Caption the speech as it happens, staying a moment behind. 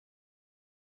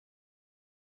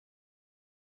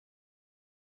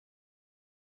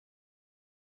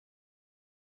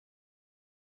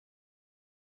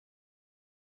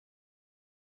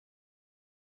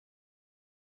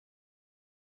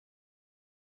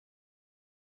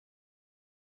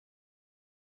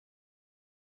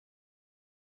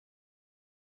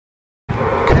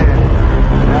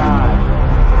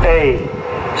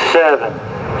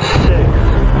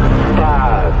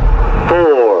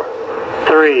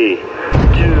3, 2,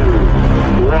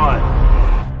 1.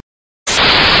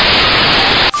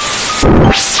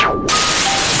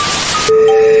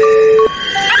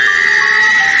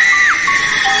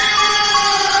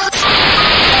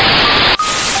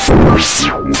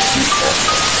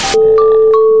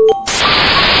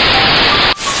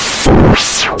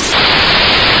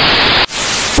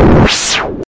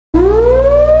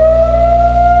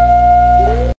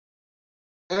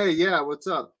 Hey, yeah, what's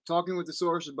up? Talking with the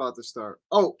Source is about to start.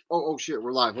 Oh, shit,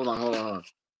 we're live. Hold on.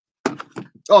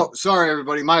 Oh, sorry,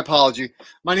 everybody. My apology.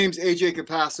 My name's AJ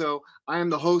Capasso. I am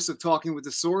the host of Talking with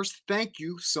the Source. Thank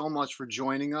you so much for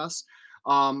joining us.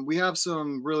 We have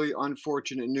some really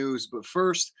unfortunate news, but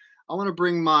first, I want to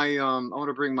bring my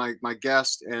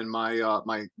guest and my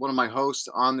one of my hosts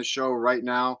on the show right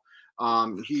now.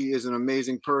 He is an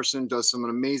amazing person, does some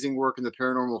amazing work in the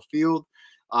paranormal field.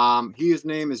 His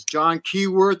name is John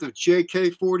Keyworth of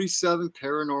JK47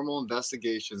 Paranormal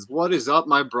Investigations. What is up,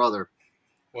 my brother?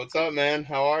 What's up, man?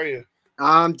 How are you?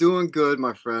 I'm doing good,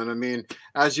 my friend. I mean,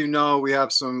 as you know, we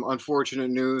have some unfortunate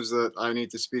news that I need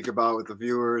to speak about with the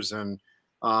viewers, and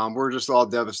we're just all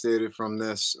devastated from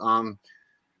this.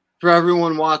 For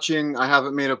everyone watching, I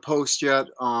haven't made a post yet.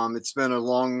 It's been a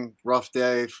long, rough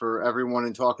day for everyone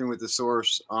in Talking with the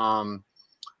Source.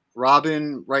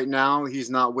 Robin, right now, he's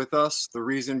not with us. The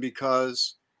reason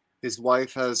because his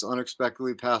wife has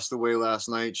unexpectedly passed away last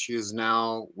night. She is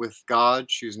now with God.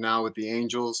 She's now with the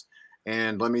angels.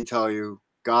 And let me tell you,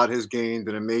 God has gained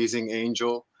an amazing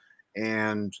angel.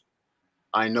 And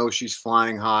I know she's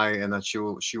flying high and that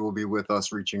she will be with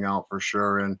us reaching out for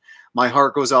sure. And my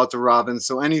heart goes out to Robin.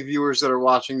 So any viewers that are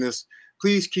watching this,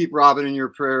 please keep Robin in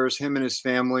your prayers, him and his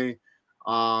family.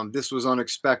 This was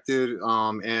unexpected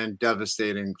and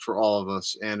devastating for all of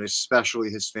us, and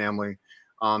especially his family.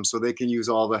 So they can use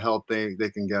all the help they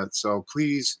can get. So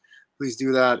please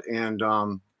do that. And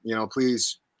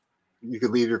please, you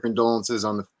could leave your condolences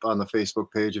on the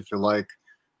Facebook page if you like.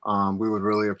 We would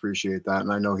really appreciate that,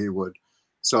 and I know he would.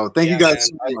 So thank you guys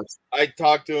so much. I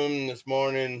talked to him this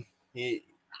morning. He,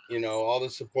 all the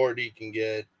support he can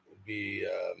get would be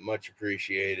much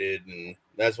appreciated, and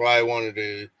that's why I wanted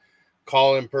to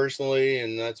call him personally,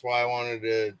 and that's why I wanted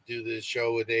to do this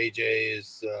show with AJ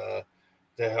is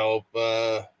to help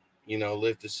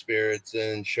lift his spirits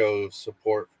and show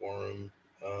support for him,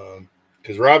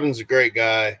 because Robin's a great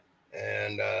guy,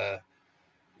 and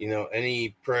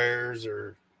any prayers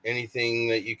or anything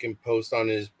that you can post on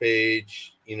his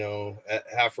page, at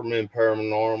Hafferman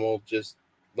Paranormal, just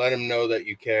let him know that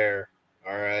you care.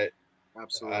 All right.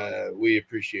 Absolutely. We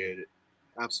appreciate it.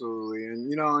 Absolutely.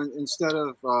 And, instead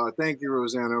of thank you,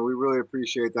 Rosanna, we really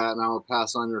appreciate that. And I will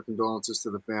pass on your condolences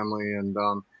to the family. And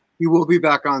he will be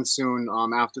back on soon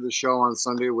after the show on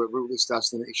Sunday with Rootless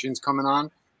Destinations coming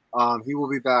on. He will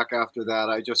be back after that.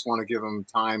 I just want to give him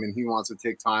time, and he wants to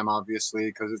take time, obviously,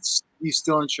 because he's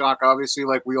still in shock, obviously,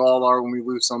 like we all are when we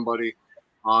lose somebody.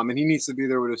 And he needs to be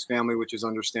there with his family, which is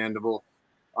understandable.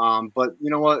 But you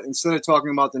know what? Instead of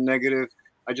talking about the negative,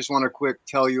 I just want to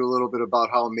tell you a little bit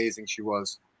about how amazing she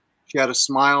was. She had a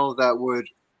smile that would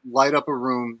light up a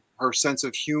room. Her sense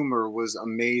of humor was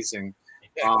amazing.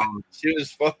 She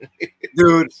was funny.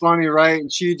 Dude, funny, right?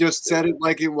 And she just said it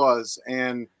like it was.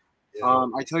 And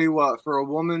I tell you what, for a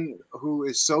woman who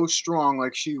is so strong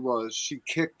like she was, she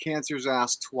kicked cancer's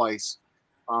ass twice.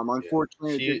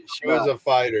 Unfortunately, she was a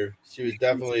fighter. She was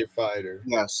definitely a fighter.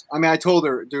 Yes. I mean, I told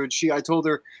her, dude, I told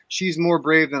her she's more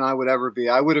brave than I would ever be.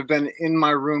 I would have been in my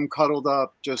room, cuddled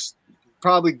up, just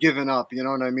probably given up. You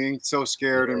know what I mean? So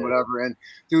scared and whatever. And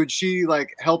dude, she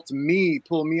helped me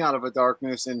pull me out of a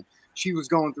darkness, and she was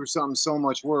going through something so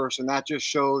much worse. And that just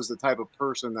shows the type of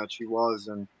person that she was.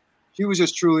 And she was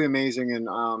just truly amazing. And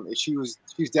she's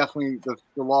definitely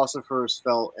the loss of her is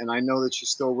felt. And I know that she's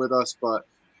still with us, but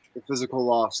the physical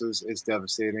loss is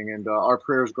devastating, and our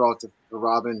prayers go out to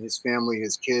Robin, his family,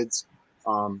 his kids,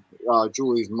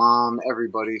 Julie's mom,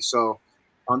 everybody. So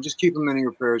just keep them in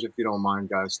your prayers if you don't mind,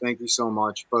 guys. Thank you so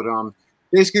much. But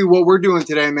basically what we're doing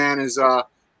today, man, is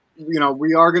we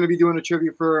are going to be doing a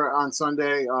trivia for on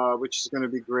Sunday, which is going to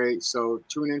be great. So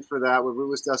tune in for that with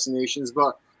Rootless Destinations.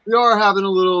 But we are having a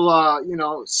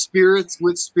little spirits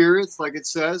with spirits, like it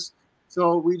says.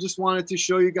 So we just wanted to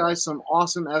show you guys some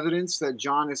awesome evidence that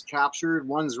John has captured.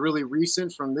 One's really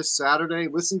recent from this Saturday.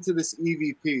 Listen to this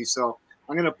EVP. So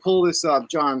I'm going to pull this up.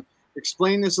 John,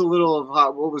 explain this a little of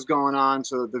what was going on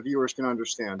so that the viewers can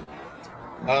understand.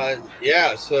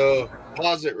 So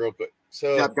pause it real quick.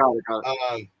 So yeah, got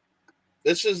it.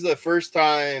 This is the first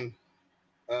time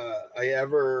I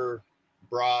ever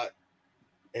brought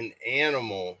an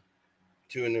animal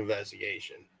to an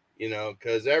investigation,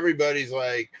 because everybody's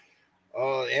like,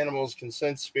 animals can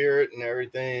sense spirit and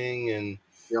everything, and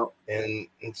Yep. and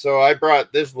so I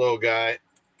brought this little guy.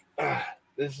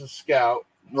 This is Scout.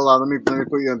 Hold on, let me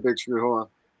put you on big screen. Hold on.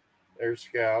 There's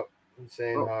Scout. He's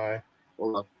saying Oh. hi.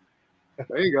 Hold on.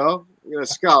 There you go. You got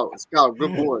Scout. Scout,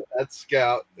 good boy. That's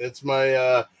Scout. It's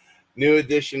my new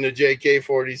addition to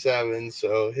JK47.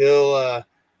 So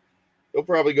he'll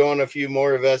probably go on a few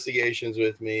more investigations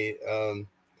with me.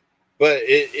 But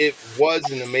it was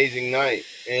an amazing night,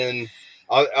 and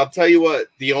I'll tell you what.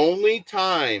 The only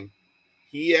time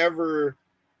he ever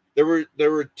there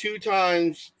were two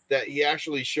times that he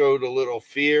actually showed a little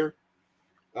fear.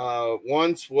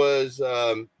 Once was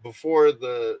before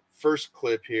the first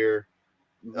clip here.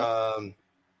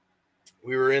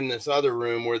 We were in this other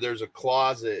room where there's a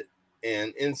closet,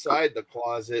 and inside the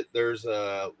closet there's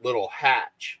a little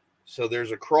hatch. So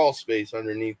there's a crawl space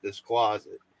underneath this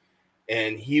closet,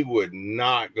 and he would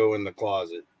not go in the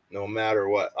closet no matter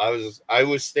what. I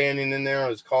was standing in there, I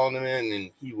was calling him in,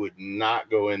 and he would not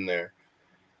go in there.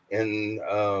 And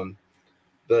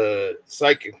the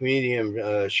psychic medium,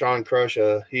 Sean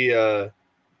Crusha,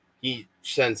 he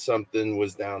sensed something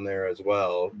was down there as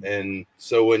well. And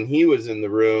so when he was in the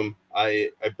room,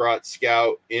 I brought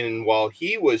Scout in while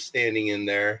he was standing in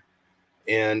there,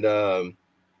 and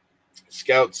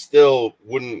Scout still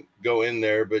wouldn't go in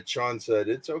there, but Sean said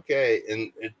it's okay.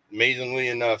 And amazingly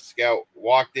enough, Scout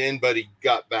walked in, but he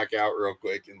got back out real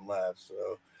quick and left.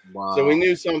 So Wow. So we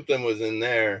knew something was in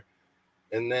there.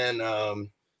 And then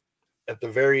at the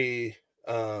very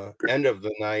end of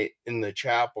the night in the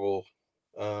chapel,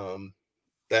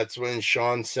 that's when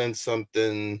Sean sensed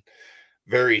something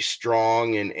very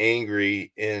strong and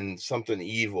angry and something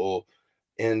evil.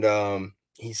 And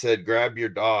he said, "Grab your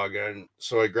dog." And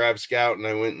so I grabbed Scout and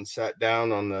I went and sat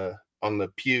down on the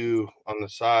pew on the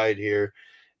side here,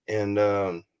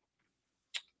 and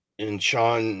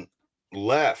Sean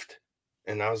left,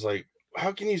 and I was like,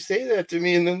 "How can you say that to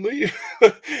me and then leave?"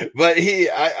 But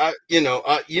you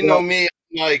know me,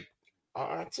 I'm like,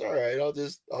 "Oh, it's all right. I'll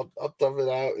tough it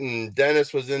out." And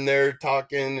Dennis was in there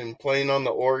talking and playing on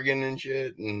the organ and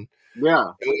shit, and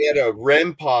Yeah. we had a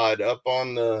REM pod up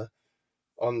on the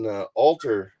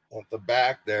altar at the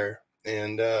back there,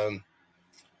 and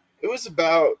it was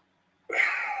about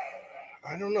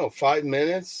I don't know 5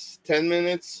 minutes, 10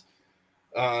 minutes.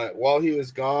 While he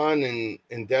was gone,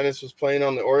 and Dennis was playing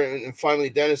on the organ, and finally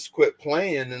Dennis quit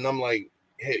playing, and I'm like,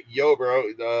 "Hey, yo,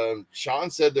 bro,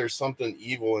 Sean said there's something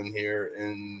evil in here,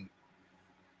 and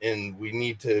we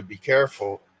need to be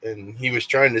careful." And he was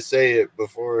trying to say it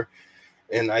before,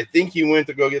 and I think he went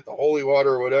to go get the holy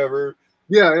water or whatever.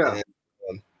 Yeah. And,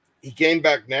 he came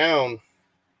back down,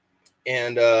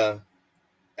 and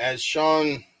as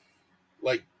Sean,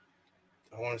 like,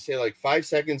 I want to say like 5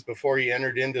 seconds before he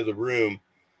entered into the room,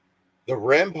 the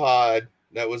REM pod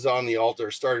that was on the altar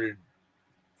started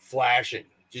flashing,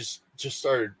 just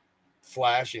started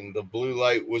flashing. The blue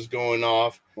light was going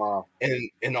off. Wow.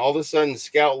 And all of a sudden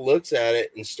Scout looks at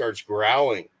it and starts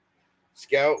growling.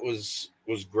 Scout was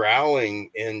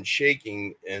growling and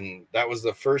shaking, and that was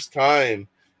the first time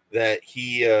that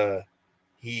he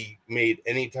made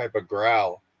any type of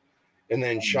growl. And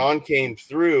then Sean came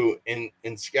through, and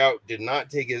Scout did not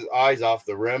take his eyes off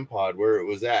the REM pod where it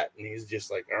was at, and he's just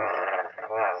like,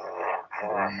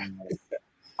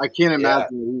 I can't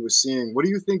imagine what he was seeing. What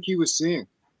do you think he was seeing?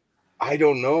 I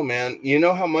don't know, man. You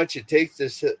know how much it takes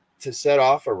to set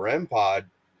off a REM pod?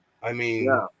 I mean,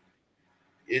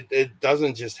 it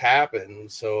doesn't just happen.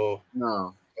 So,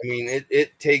 no. I mean,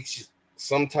 it takes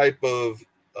some type of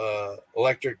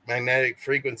electromagnetic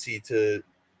frequency to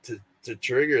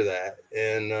trigger that.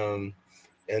 And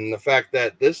the fact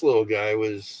that this little guy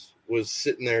was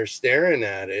sitting there staring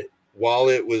at it while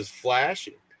it was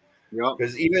flashing. Yep.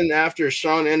 Because even after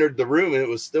Sean entered the room, it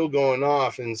was still going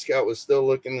off, and Scout was still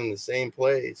looking in the same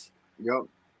place. Yep.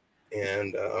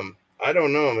 And I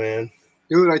don't know, man.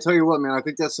 Dude, I tell you what, man, I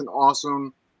think that's an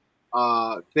awesome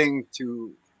thing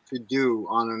to do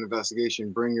on an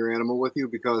investigation. Bring your animal with you,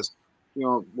 because you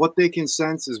know what they can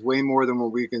sense is way more than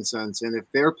what we can sense. And if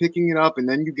they're picking it up and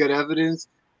then you get evidence,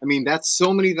 I mean, that's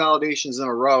so many validations in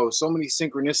a row, so many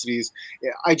synchronicities.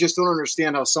 I just don't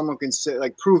understand how someone can say,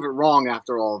 like, prove it wrong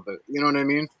after all of it. You know what I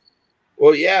mean?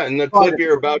 Well, yeah, in the clip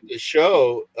you're about to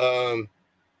show,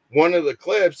 one of the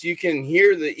clips, you can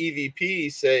hear the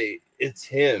EVP say it's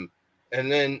him, and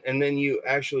then you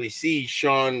actually see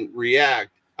Sean react.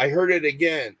 I heard it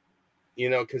again, you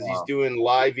know, because he's doing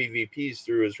live EVPs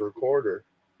through his recorder.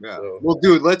 Yeah. So. Well,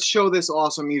 dude, let's show this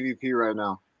awesome EVP right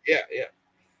now. Yeah.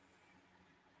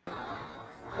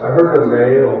 I heard a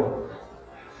male.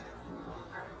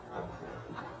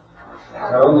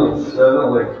 Sounds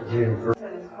like it came from.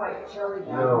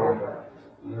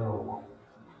 No.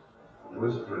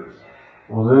 Whispers.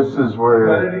 Well, this is where.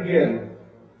 Cut it again.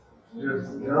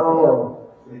 Just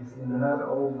no. It's not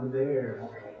over there.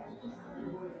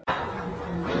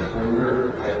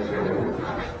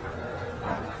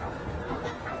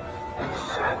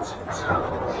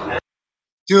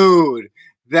 Dude,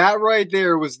 that right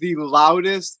there was the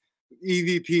loudest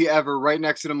EVP ever, right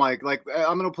next to the mic. Like,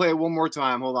 I'm gonna play it one more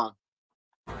time. Hold on.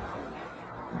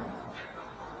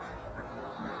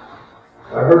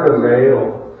 I heard a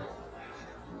male.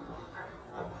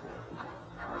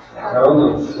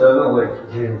 Sounded like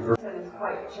it came from.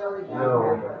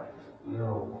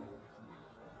 No.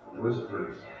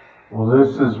 Whispers. Well,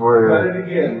 this is where. Cut it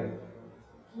again.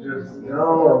 Just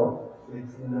no.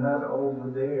 It's not over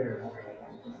there.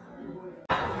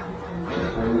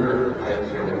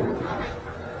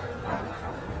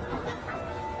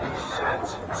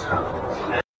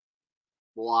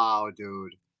 Wow,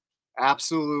 dude.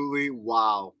 Absolutely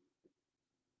wow.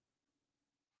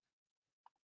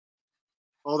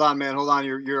 Hold on, man. Hold on.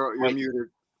 You're muted.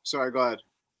 Sorry, go ahead.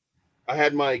 I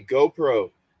had my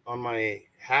GoPro on my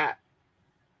hat.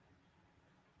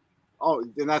 Oh,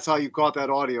 and that's how you caught that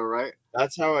audio, right?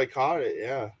 That's how I caught it.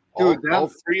 Yeah, Dude, all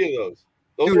three of those.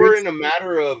 Those dude, were in a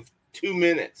matter of 2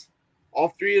 minutes.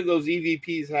 All three of those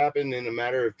EVPs happened in a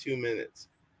matter of 2 minutes.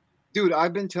 Dude,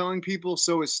 I've been telling people,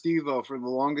 so is Steve-O for the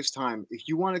longest time. If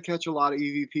you want to catch a lot of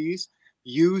EVPs,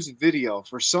 use video.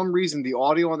 For some reason, the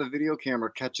audio on the video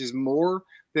camera catches more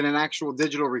than an actual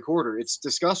digital recorder. It's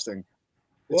disgusting.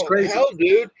 It's crazy. Hell,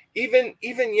 dude. Even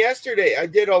yesterday, I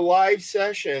did a live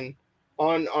session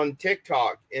on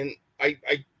TikTok, and I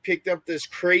picked up this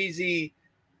crazy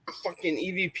fucking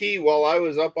EVP while I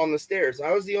was up on the stairs.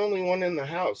 I was the only one in the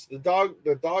house. The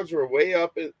dogs were way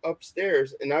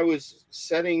upstairs, and I was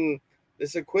setting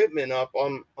this equipment up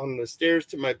on the stairs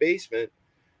to my basement,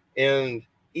 and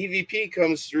EVP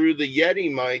comes through the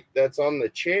Yeti mic that's on the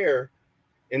chair,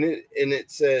 and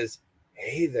it says,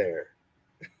 "Hey there."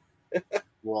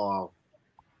 Wow.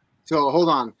 So hold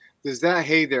on. Does that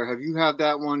 "hey there"? Have you had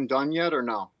that one done yet or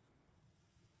no?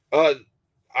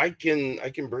 I can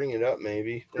bring it up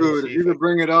maybe. Dude, if you could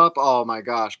bring it up, oh my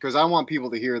gosh, because I want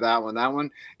people to hear that one. That one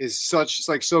is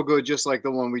so good, just like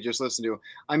the one we just listened to.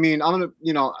 I mean, I'm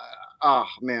gonna,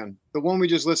 man, the one we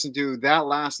just listened to, that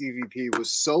last EVP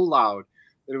was so loud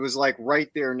that it was like right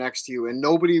there next to you, and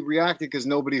nobody reacted because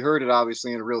nobody heard it,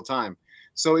 obviously, in real time.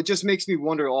 So it just makes me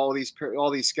wonder, all these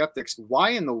skeptics,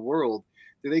 why in the world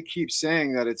do they keep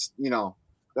saying that it's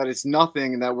that it's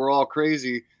nothing and that we're all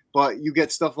crazy? But you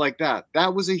get stuff like that.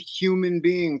 That was a human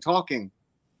being talking.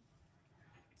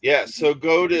 Yeah, so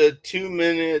go to 2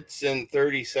 minutes and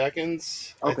 30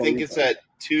 seconds. Okay, I think it's at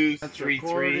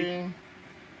 233.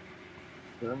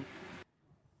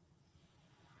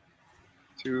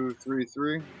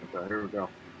 233. Okay, here we go.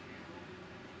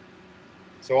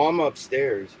 So I'm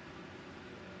upstairs.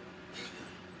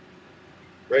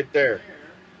 Right there.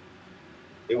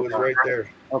 It was right there.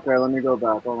 Okay, let me go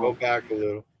back. Hold on. Go back a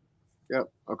little. Yep.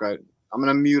 Okay. I'm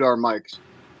gonna mute our mics.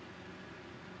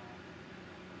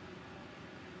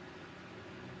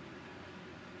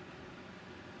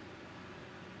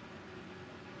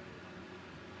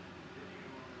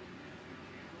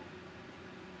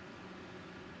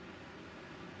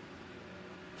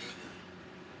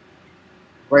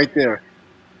 Right there.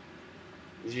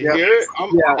 Did you hear it?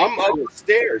 I'm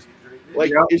upstairs.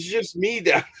 Like, it's just me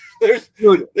down.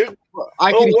 Dude,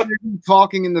 I can hear you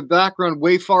talking in the background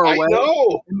way far away. I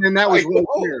know. And then that was right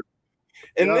there.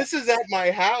 And this is at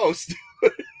my house.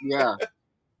 Yeah.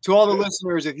 To all the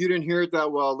listeners, if you didn't hear it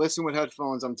that well, listen with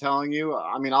headphones. I'm telling you.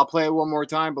 I mean, I'll play it one more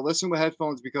time, but listen with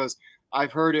headphones because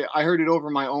I've heard it. I heard it over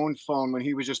my own phone when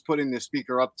he was just putting the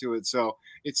speaker up to it. So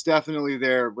it's definitely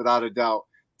there without a doubt.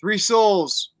 Three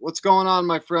Souls, what's going on,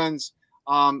 my friends?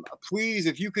 Please,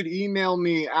 if you could email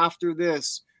me after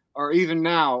this or even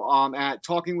now at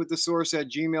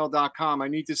talkingwiththesource@gmail.com. I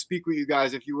need to speak with you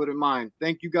guys if you wouldn't mind.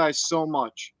 Thank you guys so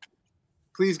much.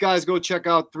 Please, guys, go check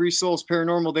out Three Souls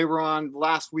Paranormal. They were on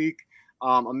last week.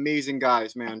 Amazing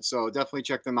guys, man. So definitely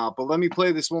check them out. But let me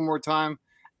play this one more time,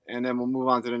 and then we'll move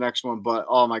on to the next one. But,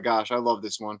 oh, my gosh, I love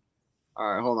this one.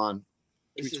 All right, hold on.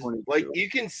 This is, like, you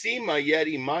can see my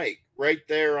Yeti mic right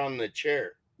there on the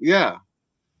chair. Yeah.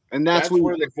 And that's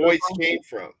where the voice came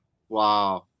from.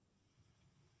 Wow.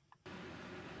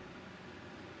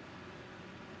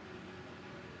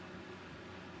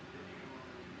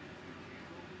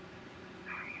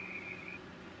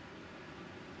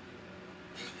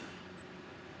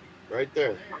 Right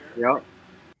there. Yep.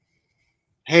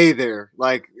 Hey there.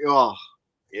 Like, oh,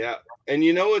 Yeah. And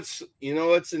what's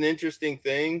an interesting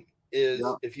thing is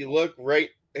if you look right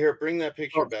here, bring that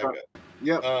picture back up.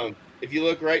 Yep. If you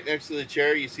look right next to the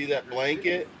chair, you see that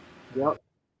blanket. Yep.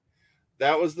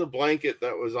 That was the blanket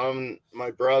that was on my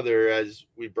brother as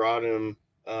we brought him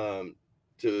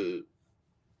to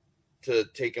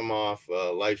take him off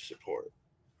life support.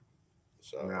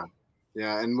 So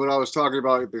yeah. And what I was talking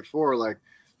about before, like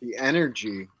the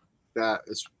energy that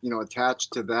is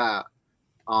attached to that.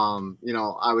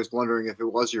 I was wondering if it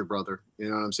was your brother. You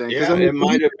know what I'm saying? Yeah, it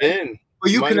might have been.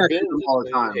 But you connect with him all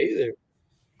the time. Hey there.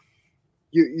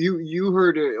 You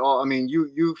heard it all. I mean,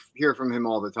 you hear from him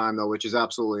all the time though, which is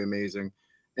absolutely amazing,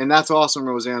 and that's awesome,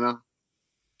 Rosanna.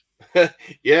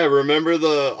 Yeah, remember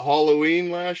the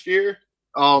Halloween last year?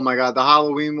 Oh my God, the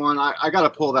Halloween one. I got to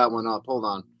pull that one up. Hold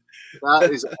on.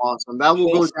 That is awesome. That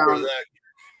will go down.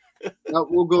 That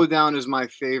will go down as my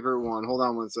favorite one. Hold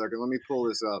on one second. Let me pull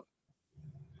this up.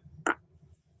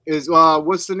 Is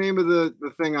what's the name of the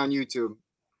thing on YouTube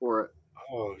for it?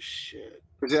 Oh shit!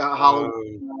 Is it a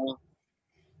Halloween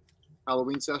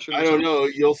session? I don't know.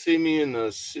 You'll see me in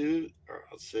the suit, or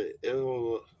I'll say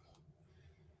it'll.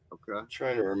 Okay. I'm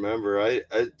trying to remember.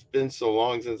 It's been so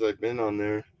long since I've been on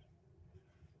there.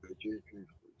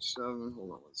 Hold on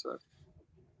one sec.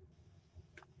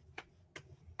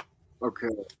 Okay.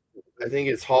 I think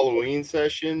it's Halloween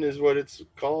session is what it's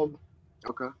called.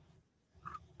 Okay.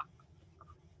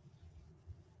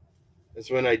 It's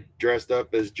when I dressed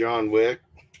up as John Wick.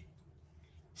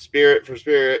 Spirit for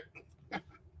spirit.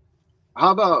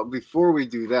 How about before we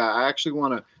do that, I actually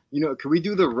want to, can we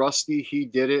do the Rusty? He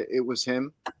did it. It was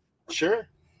him. Sure.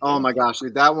 Oh my gosh,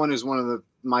 dude, that one is one of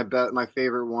my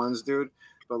favorite ones, dude.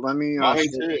 But let me. Mine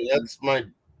too. That's my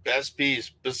best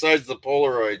piece besides the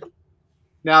Polaroid.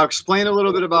 Now explain a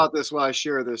little bit about this while I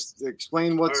share this.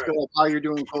 Explain how you're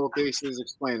doing cold cases.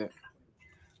 Explain it.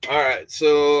 All right.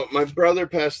 So my brother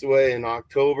passed away in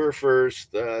October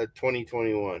 1st,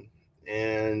 2021.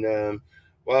 And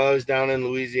while I was down in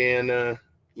Louisiana,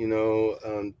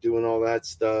 doing all that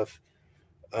stuff,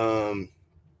 I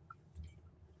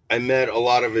met a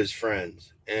lot of his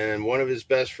friends. And one of his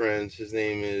best friends, his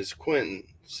name is Quentin.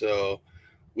 So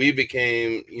we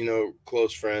became,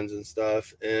 close friends and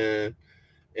stuff. And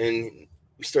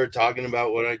we started talking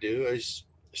about what I do. I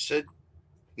said,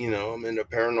 I'm into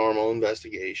paranormal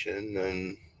investigation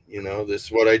and, this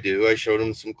is what I do. I showed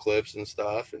him some clips and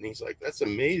stuff. And he's like, that's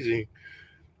amazing.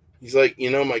 He's like,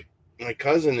 my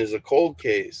cousin is a cold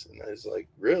case. And I was like,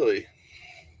 really?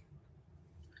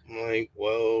 I'm like,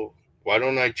 well, why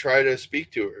don't I try to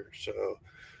speak to her? So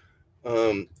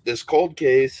this cold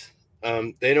case,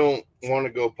 they don't want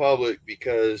to go public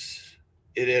because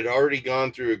it had already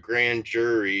gone through a grand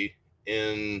jury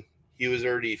and he was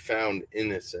already found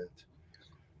innocent.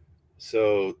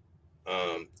 So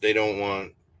they don't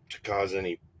want to cause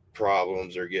any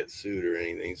problems or get sued or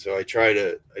anything. So I try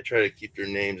to keep their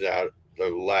names out,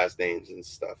 their last names and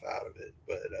stuff out of it.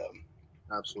 But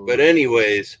absolutely. But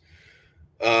anyways,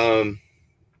 the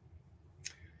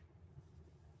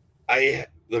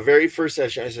very first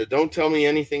session, I said, don't tell me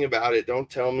anything about it. Don't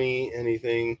tell me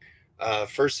anything.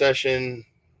 First session,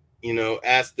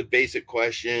 ask the basic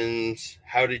questions.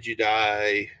 How did you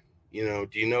die? Do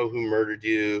you know who murdered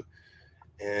you?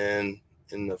 And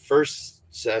in the first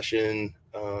session,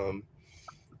 it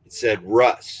said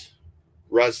Russ.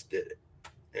 Russ did it.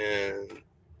 And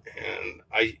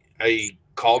I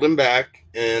called him back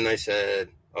and I said,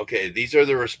 okay, these are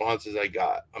the responses I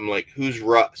got. I'm like, who's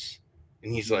Russ?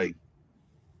 And he's like,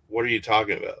 what are you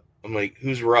talking about? I'm like,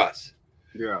 who's Russ?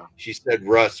 Yeah. She said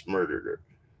Russ murdered her.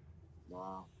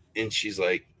 Wow. And he's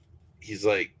like,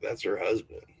 that's her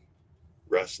husband,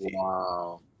 Rusty.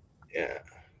 Wow. Yeah.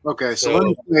 Okay, so let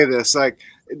me play this. Like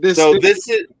this. So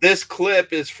this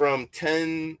clip is from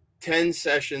 10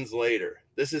 sessions later.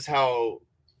 This is how.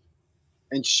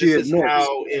 And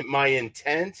my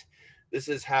intent. This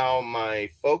is how my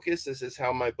focus. This is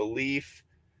how my belief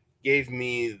gave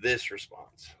me this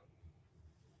response.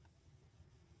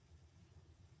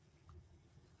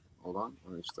 Hold on,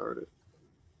 let me start it.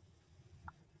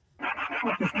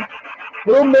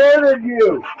 Who murdered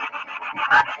you?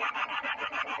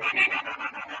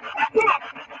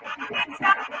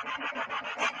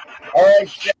 All right.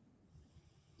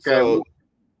 So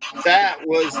that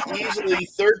was easily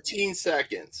 13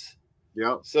 seconds.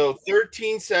 Yep. So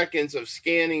 13 seconds of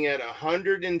scanning at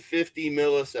 150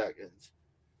 milliseconds.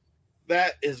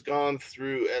 That has gone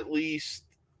through at least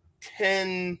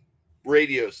 10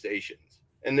 radio stations.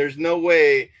 And there's no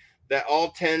way that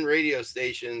all 10 radio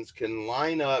stations can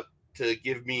line up to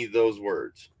give me those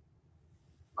words.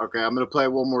 Okay, I'm going to play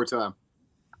it one more time.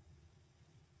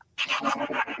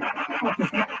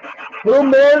 Who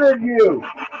murdered you?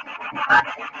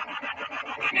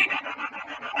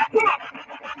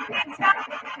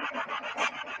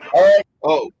 All right.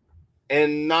 Oh,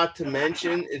 and not to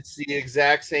mention, it's the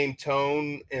exact same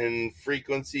tone and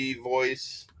frequency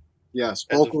voice Yes,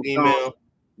 as a female.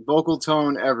 vocal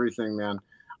tone, everything, man.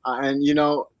 And you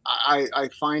know, I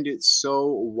find it so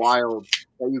wild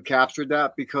that you captured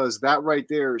that, because that right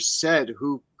there said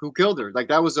who killed her. Like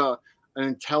that was an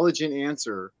intelligent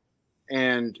answer,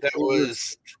 and That it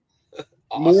was was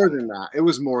more awesome. than that. It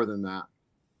was more than that.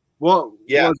 Well,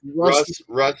 Yeah, was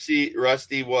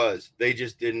Rusty was. They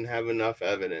just didn't have enough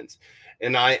evidence.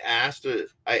 And I asked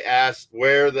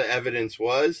where the evidence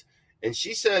was, and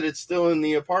she said it's still in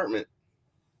the apartment.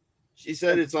 She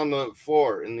said it's on the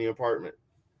floor in the apartment.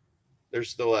 There's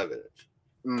still evidence.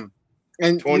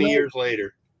 And 20 years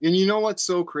later. And you know what's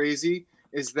so crazy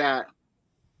is that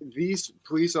these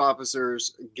police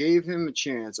officers gave him a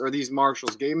chance, or these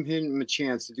marshals gave him a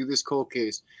chance to do this cold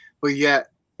case, but yet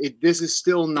this is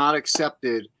still not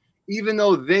accepted, even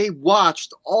though they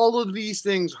watched all of these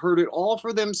things, heard it all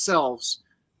for themselves.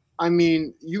 I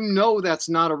mean, you know, that's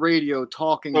not a radio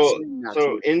talking and saying that to So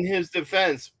you. in his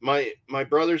defense, my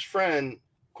brother's friend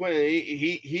Quinn,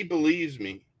 he believes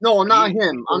me. No, I'm not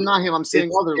him. I'm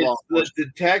saying other law enforcement. The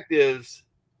detectives.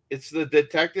 It's the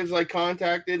detectives I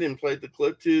contacted and played the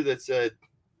clip to that said,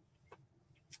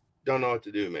 "Don't know what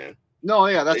to do, man." No,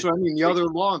 yeah, that's what I mean. The other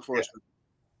law enforcement.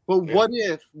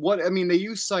 Yeah. But I mean, they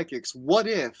use psychics. What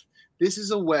if this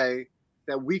is a way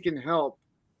that we can help,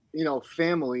 you know,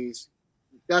 families?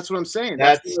 That's what I'm saying.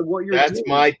 That's what you're doing.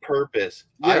 My purpose.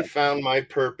 Yeah. I found my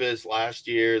purpose last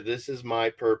year. This is my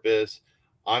purpose.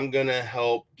 I'm going to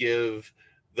help give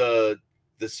the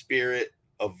spirit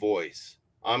a voice.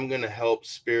 I'm going to help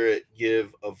spirit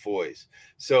give a voice.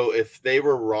 So if they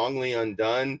were wrongly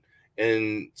undone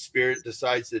and spirit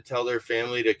decides to tell their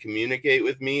family to communicate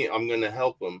with me, I'm going to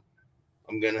help them.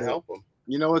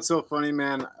 You know what's so funny,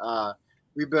 man?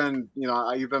 We've been, you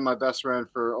know, you've been my best friend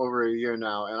for over a year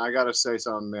now, and I got to say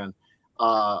something, man.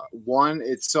 One,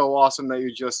 it's so awesome that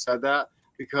you just said that,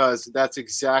 because that's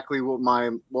exactly what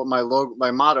my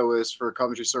motto is for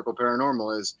Coventry Circle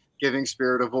Paranormal, is giving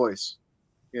spirit a voice.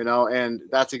 You know, and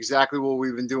that's exactly what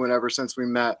we've been doing ever since we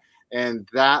met. And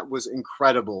that was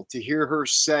incredible to hear her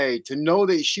say, to know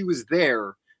that she was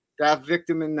there, that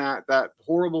victim in that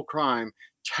horrible crime,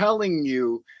 telling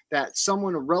you that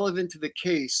someone relevant to the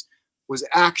case was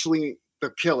actually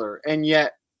the killer. And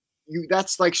yet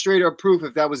that's like straight up proof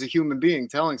if that was a human being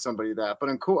telling somebody that. But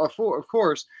of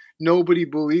course, nobody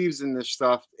believes in this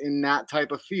stuff in that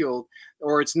type of field,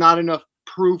 or it's not enough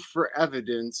proof for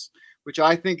evidence, which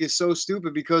I think is so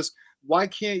stupid, because why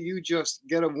can't you just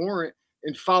get a warrant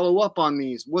and follow up on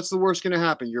these? What's the worst going to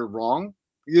happen? You're wrong.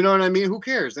 You know what I mean? Who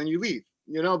cares? Then you leave,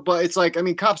 you know, but it's like, I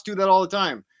mean, cops do that all the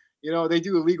time. You know, they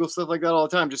do illegal stuff like that all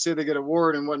the time. Just say they get a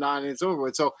warrant and whatnot, and it's over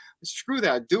with. So screw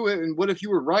that. Do it. And what if you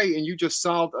were right and you just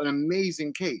solved an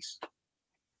amazing case?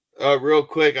 Real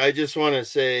quick, I just want to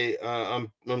say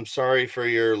I'm sorry for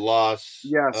your loss.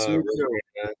 Yes, me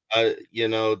too. You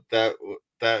know,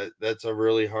 that's a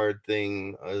really hard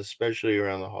thing, especially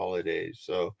around the holidays.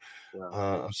 So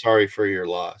I'm sorry for your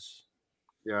loss.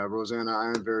 Yeah, Rosanna, I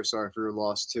am very sorry for your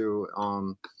loss too.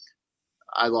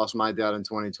 I lost my dad in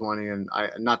 2020, and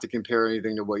not to compare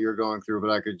anything to what you're going through, but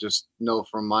I could just know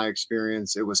from my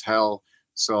experience, it was hell.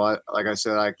 So like I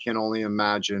said, I can only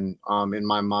imagine in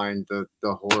my mind the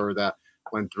horror that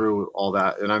went through all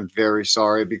that. And I'm very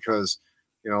sorry, because,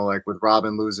 you know, like with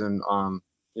Robin losing,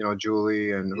 you know,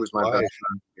 Julie, and who's my best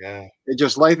friend. Yeah.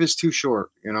 Life is too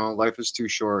short, you know, life is too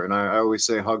short. And I always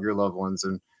say, hug your loved ones,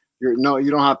 and you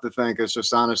don't have to thank us.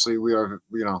 Just honestly, we are,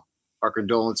 you know, our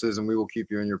condolences, and we will keep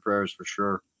you in your prayers for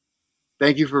sure.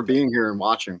 Thank you for being here and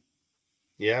watching.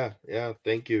 Yeah,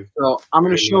 thank you. So I'm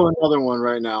going to show another one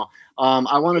right now.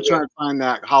 I want to try and find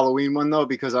that Halloween one, though,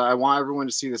 because I want everyone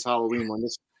to see this Halloween one.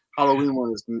 This Halloween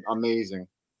one is amazing.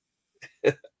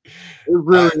 It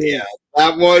really is.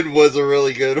 That one was a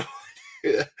really good one.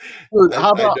 Dude, how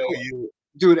about you?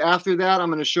 Dude, after that, I'm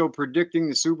going to show predicting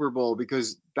the Super Bowl,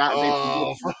 because they predicted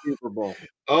the Super Bowl.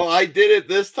 Oh, I did it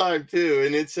this time too,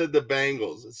 and it said the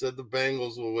Bengals. It said the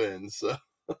Bengals will win. So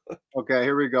okay,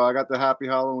 here we go. I got the Happy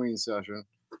Halloween session.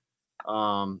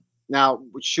 Now,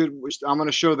 I'm going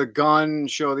to show the gun,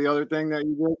 show the other thing that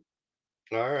you did.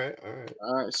 All right.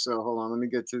 So hold on, let me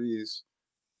get to these.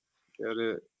 Get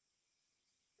it.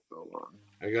 Hold on.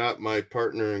 I got my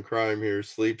partner in crime here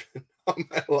sleeping on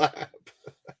my lap.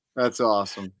 That's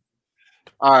awesome.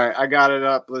 All right, I got it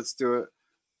up. Let's do it.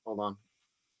 Hold on.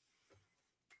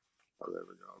 Oh, there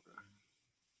we go. Okay.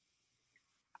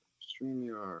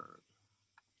 StreamYard.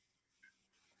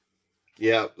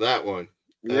 Yeah, that one.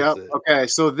 Yep. That's it. Okay.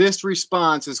 So this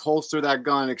response is holster that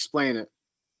gun. Explain it.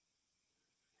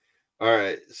 All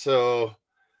right. So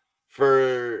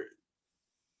for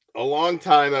a long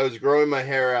time, I was growing my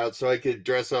hair out so I could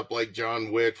dress up like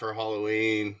John Wick for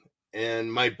Halloween.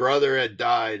 And my brother had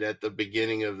died at the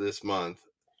beginning of this month.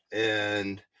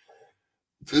 And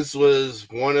this was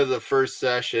one of the first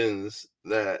sessions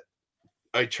that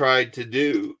I tried to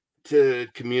do to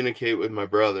communicate with my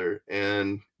brother.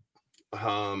 And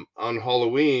on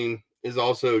Halloween is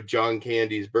also John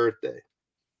Candy's birthday.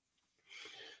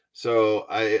 So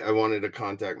I wanted to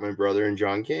contact my brother and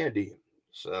John Candy.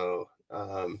 So,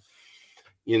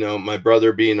 you know, my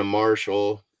brother being a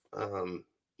marshal,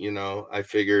 you know, I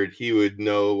figured he would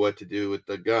know what to do with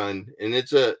the gun. And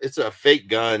it's a fake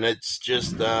gun. It's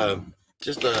just a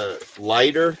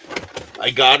lighter.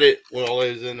 I got it while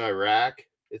I was in Iraq.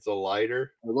 It's a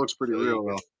lighter. It looks pretty real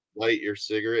though. Light your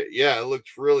cigarette. Yeah, it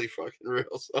looks really fucking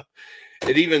real. So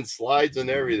it even slides and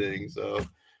everything. So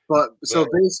so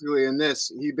basically in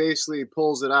this, he basically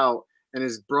pulls it out and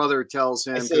his brother tells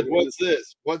him, I said, what's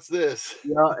this? What's this?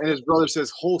 Yeah, and his brother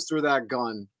says, holster that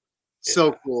gun.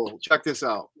 So cool. Check this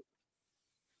out.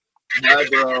 Hi,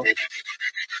 bro.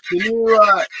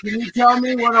 Can you tell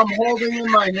me what I'm holding in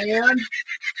my hand?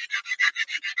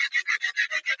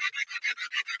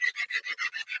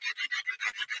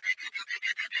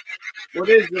 What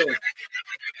is this?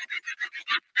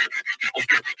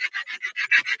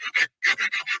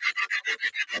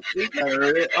 I think I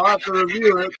heard it. I'll have to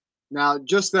review it. Now,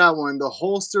 just that one, the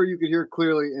holster you could hear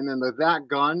clearly, and then that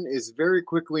gun is very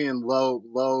quickly and low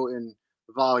in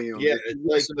volume. Yeah, it's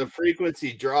like the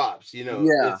frequency drops, you know.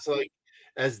 Yeah. It's like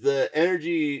as the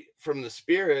energy from the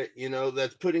spirit, you know,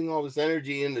 that's putting all this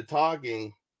energy into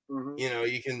talking, you know,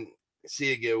 you can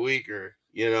see it get weaker,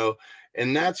 you know.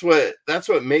 And that's what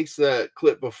makes that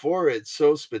clip before it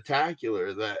so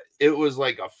spectacular, that it was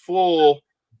like a full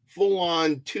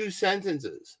on 2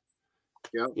 sentences.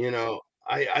 Yep. You know,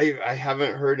 I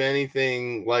haven't heard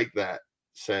anything like that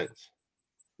since.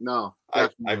 No,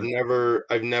 I've never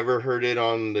heard it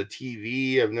on the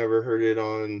TV. I've never heard it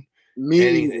on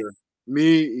anything.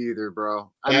 Me either, bro.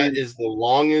 That is the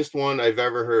longest one I've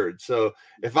ever heard. So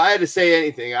if I had to say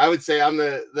anything, I would say I'm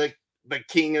the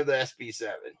king of the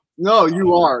SB7. No,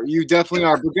 you are. You definitely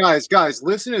are. But guys,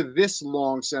 listen to this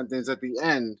long sentence at the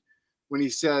end when he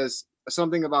says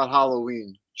something about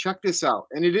Halloween. Check this out.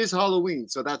 And it is Halloween,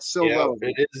 so that's so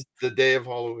relevant. It is the day of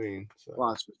Halloween. So.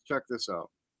 Watch this. Check this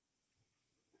out.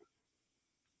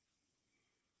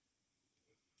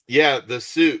 Yeah, the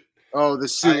suit. Oh, the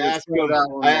suit.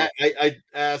 I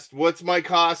asked, what's my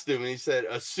costume? And he said,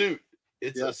 a suit.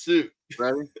 It's a suit.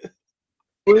 Ready?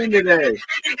 Today.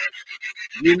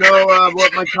 You know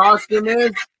what my costume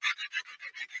is?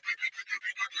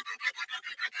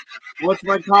 What's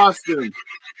my costume?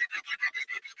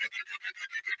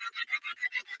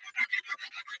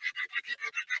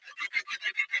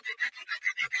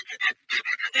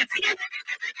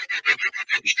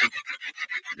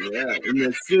 Yeah, in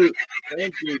the suit.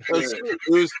 Thank you. It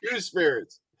was 2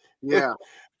 spirits. Yeah.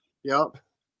 Yep.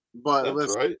 But that's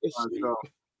listen, right.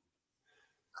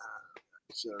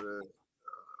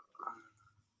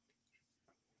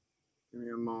 Give me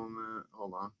a moment.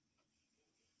 Hold on.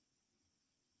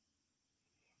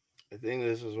 I think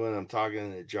this is when I'm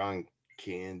talking to John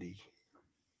Candy.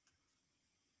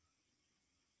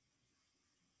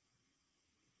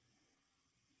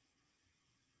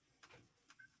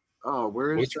 Oh,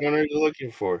 where is Which one are you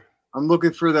looking for? I'm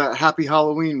looking for that Happy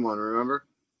Halloween one, remember?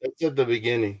 That's at the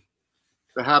beginning.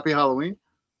 The Happy Halloween?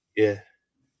 Yeah.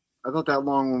 I thought that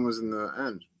long one was in the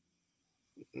end.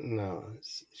 No, it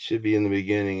should be in the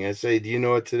beginning. I say, do you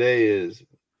know what today is?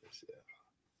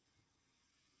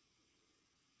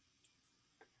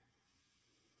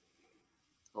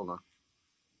 Hold on.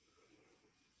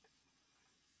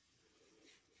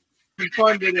 Be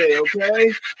fun today,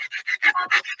 okay?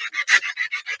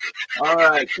 All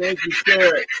right, thank you,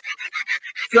 Spirit.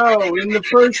 So, in the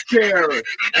first chair,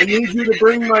 I need you to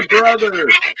bring my brother,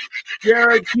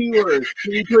 Jared Keyworth.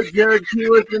 Can you put Jared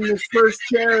Keyworth in this first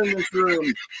chair in this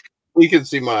room? We can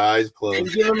see my eyes closed.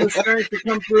 And give him the strength to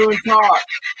come through and talk.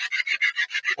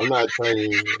 I'm not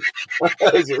trying to.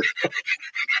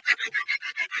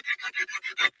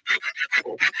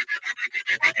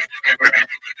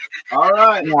 All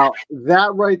right. Now,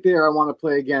 that right there, I want to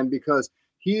play again because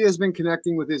he has been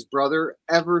connecting with his brother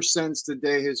ever since the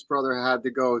day his brother had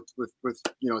to go with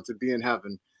to be in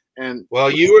heaven. And well,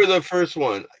 you were the first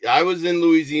one. I was in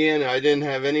Louisiana. I didn't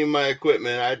have any of my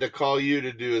equipment. I had to call you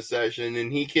to do a session,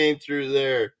 and he came through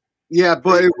there. Yeah,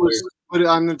 but it was. But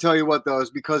I'm going to tell you what, though, is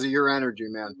because of your energy,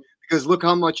 man. because look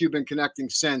how much you've been connecting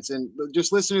since. And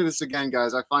just listen to this again,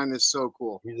 guys. I find this so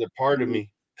cool. He's a part of me.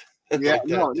 Yeah, Like that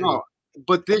no, too. no.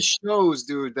 But this shows,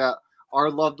 dude, that our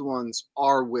loved ones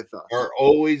are with us. Are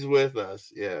always with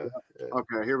us. Yeah.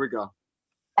 Okay, here we go.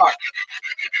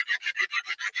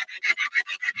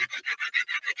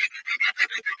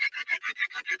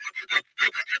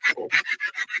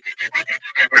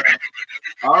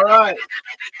 All right,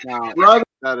 Now, brother.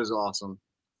 that is awesome.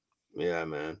 Yeah,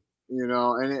 man. You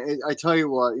know, and I tell you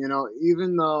what, you know,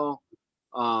 even though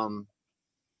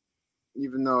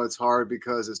it's hard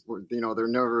because it's, you know, they're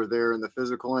never there in the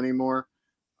physical anymore.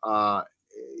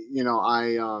 You know,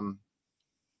 I'm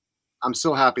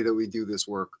so happy that we do this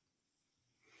work.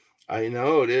 I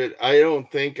know, dude. I don't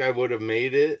think I would have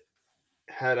made it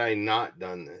had I not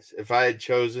done this. If I had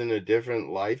chosen a different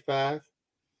life path,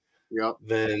 Yep.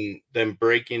 than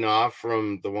breaking off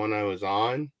from the one I was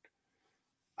on,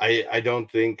 I don't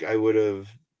think I would have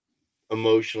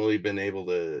emotionally been able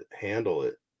to handle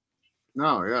it.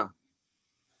 No, yeah.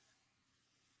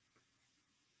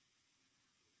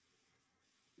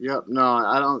 Yep. No,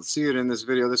 I don't see it in this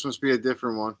video. This must be a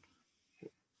different one.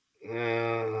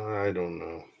 I don't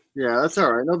know. Yeah, that's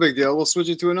all right. No big deal. We'll switch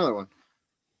it to another one.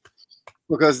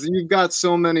 Because you've got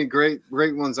so many great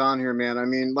ones on here, man. I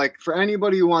mean, like for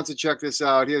anybody who wants to check this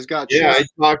out, he has got. Yeah, I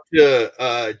talked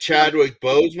to Chadwick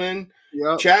Boseman.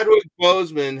 Yep. Chadwick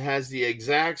Boseman has the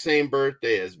exact same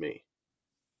birthday as me,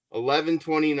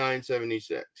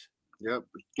 11/29/76. Yep.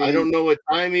 I don't know what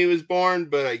time he was born,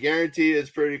 but I guarantee it's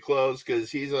pretty close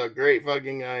because he's a great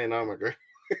fucking guy and I'm a great.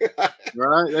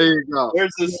 Right, there you go.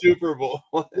 There's the Super Bowl.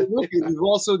 Look, you've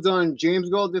also done James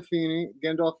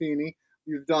Gandolfini.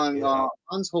 You've done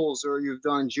Hans Holzer. You've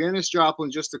done Janis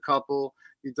Joplin, just a couple.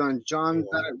 You've done Joan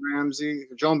Bennett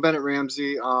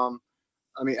Ramsey.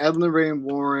 I mean, Ed Lorraine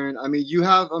Warren. I mean, you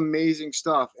have amazing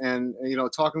stuff, and you know,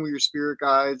 talking with your spirit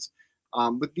guides.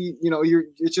 But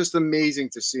it's just amazing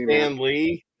to see, man. Stan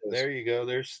Lee. There you go.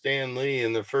 There's Stan Lee.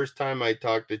 And the first time I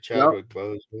talked to Chadwick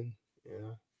Boseman.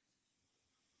 Yeah.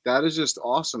 That is just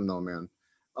awesome, though, man.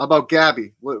 About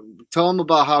Gabby. Tell them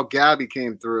about how Gabby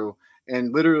came through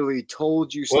and literally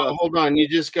told you stuff. Well, hold on. You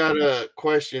just got a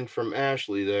question from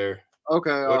Ashley there.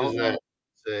 Okay. What does that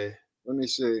say? Let me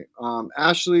see.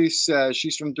 Ashley says,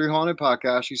 she's from 3 Haunted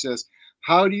Podcast. She says,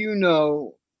 how do you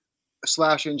know /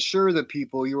 ensure the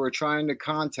people you are trying to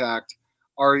contact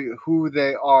are who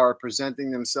they are presenting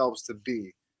themselves to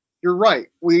be? You're right.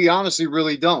 We honestly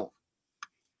really don't.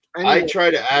 Anyway, I try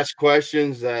to ask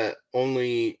questions that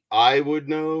only I would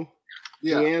know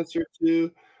the answer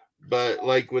to, but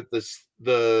like with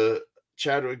the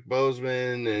Chadwick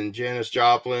Boseman and Janis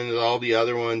Joplin and all the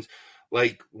other ones,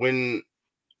 like when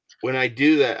I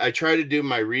do that, I try to do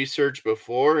my research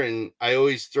before, and I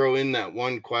always throw in that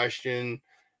one question,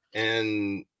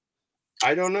 and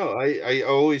I don't know. I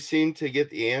always seem to get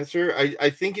the answer. I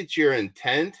think it's your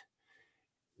intent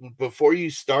before you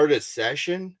start a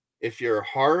session. If your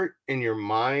heart and your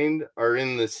mind are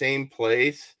in the same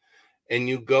place and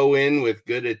you go in with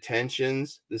good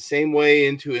intentions, the same way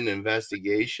into an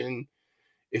investigation,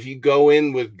 if you go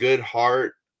in with good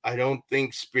heart, I don't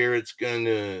think Spirit's going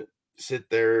to sit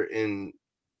there and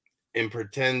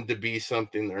pretend to be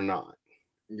something they're not.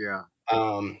 Yeah.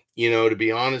 You know, to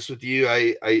be honest with you,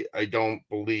 I don't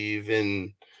believe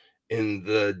in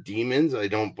the demons. I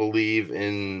don't believe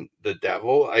in the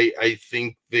devil. I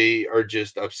think they are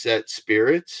just upset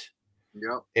spirits.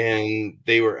 Yep. And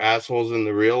they were assholes in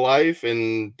the real life,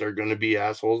 and they're going to be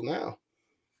assholes now.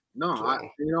 No,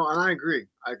 and I agree.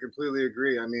 I completely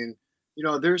agree. I mean, you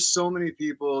know, there's so many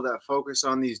people that focus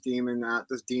on this demon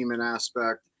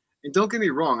aspect. And don't get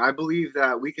me wrong, I believe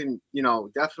that we can, you know,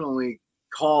 definitely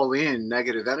call in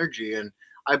negative energy, and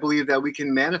I believe that we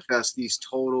can manifest these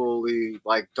totally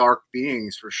like dark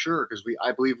beings for sure, because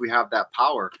I believe we have that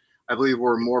power. I believe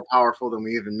we're more powerful than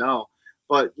we even know.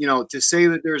 But, you know, to say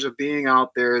that there's a being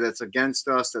out there that's against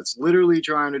us, that's literally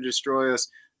trying to destroy us,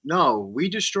 no, we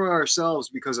destroy ourselves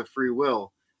because of free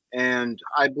will. And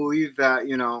I believe that,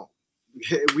 you know,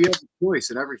 we have a choice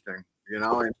in everything, you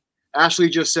know. And Ashley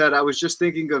just said, I was just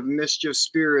thinking of mischief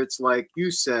spirits, like you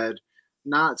said,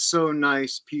 not so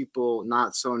nice people,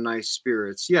 not so nice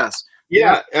spirits. Yes.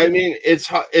 Yeah. I mean, it's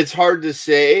hard to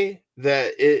say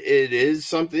that it is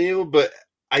something new, but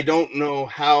I don't know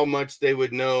how much they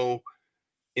would know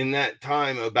in that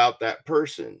time about that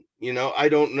person. You know, I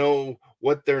don't know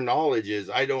what their knowledge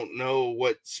is. I don't know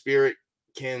what Spirit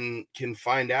can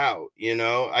find out. You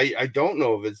know, I don't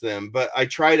know if it's them, but I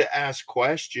try to ask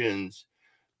questions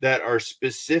that are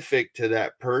specific to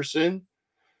that person,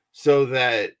 so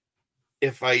that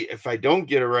if I don't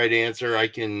get a right answer, I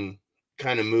can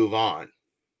kind of move on.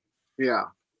 Yeah.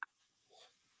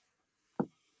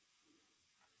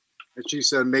 And she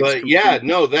said, But yeah,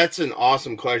 no, that's an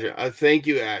awesome question. Thank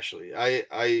you, Ashley.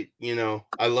 I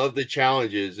love the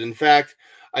challenges. In fact,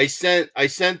 I sent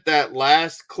that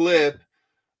last clip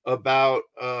about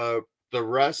the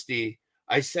Rusty.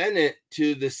 I sent it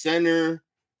to the Center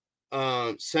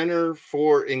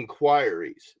for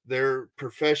Inquiries. They're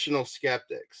professional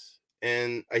skeptics,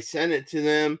 and I sent it to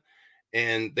them,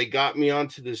 and they got me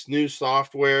onto this new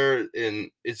software,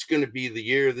 and it's going to be the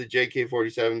year of the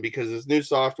JK47 because this new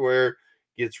software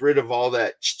gets rid of all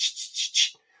that.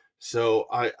 So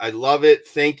I love it.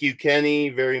 Thank you, Kenny,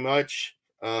 very much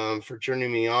for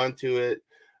turning me on to it.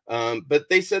 But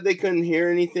they said they couldn't hear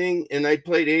anything, and I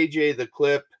played AJ the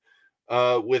clip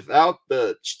without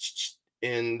the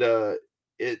and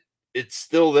it's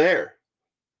still there.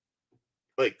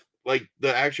 Like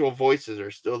the actual voices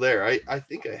are still there. I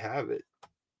think I have it.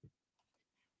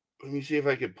 Let me see if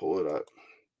I can pull it up.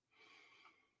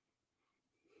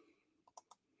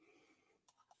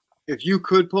 If you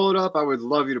could pull it up, I would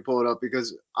love you to pull it up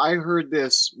because I heard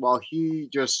this while he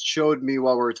just showed me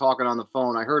while we were talking on the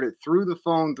phone. I heard it through the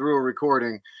phone, through a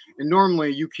recording. And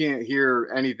normally you can't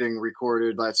hear anything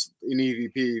recorded that's in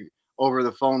EVP over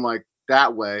the phone like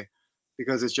that way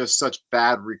because it's just such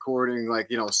bad recording, like,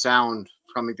 you know, sound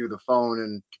coming through the phone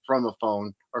and from a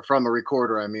phone or from a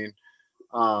recorder, I mean.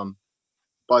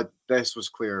 But this was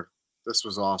clear. This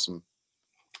was awesome.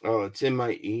 Oh, it's in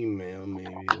my email,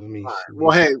 maybe. Let me see.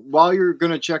 Well, hey, while you're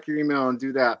going to check your email and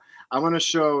do that, I want to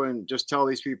show and just tell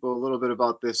these people a little bit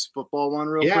about this football one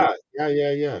real quick.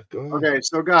 Yeah. Go ahead. Okay,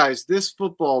 so guys, this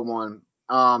football one,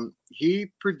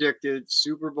 he predicted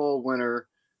Super Bowl winner,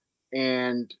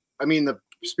 and I mean the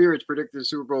Spirits predicted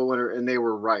Super Bowl winner, and they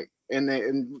were right.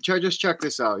 And just check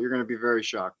this out. You're going to be very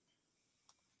shocked.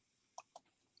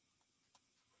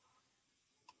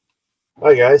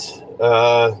 Hi guys,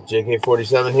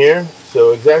 JK47 here.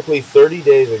 So exactly 30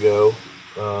 days ago,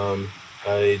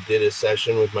 I did a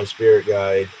session with my spirit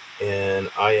guide,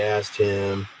 and I asked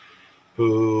him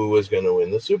who was going to win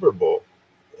the Super Bowl,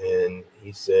 and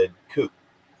he said Coop.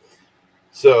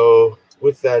 So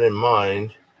with that in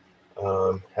mind,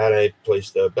 had I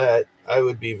placed a bet, I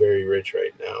would be very rich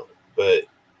right now. But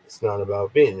it's not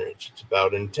about being rich; it's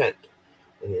about intent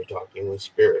when you're talking with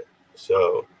spirit.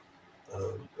 So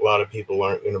a lot of people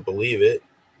aren't going to believe it,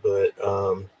 but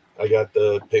I got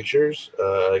the pictures,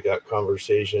 I got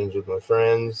conversations with my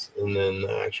friends, and then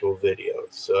the actual video.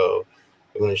 So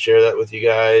I'm going to share that with you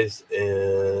guys,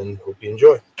 and hope you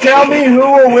enjoy. Tell me who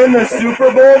will win the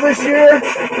Super Bowl this year?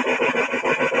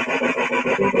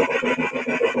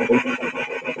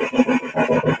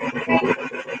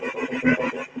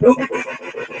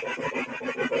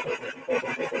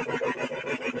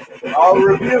 I'll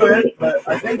review it, but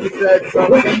I think you said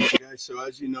something. Guys, so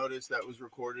as you noticed, that was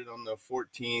recorded on the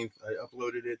 14th. I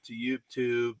uploaded it to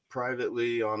YouTube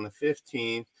privately on the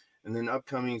 15th. And then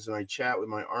upcomings, and I chat with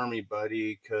my Army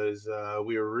buddy because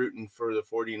we were rooting for the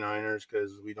 49ers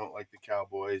because we don't like the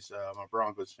Cowboys. I'm a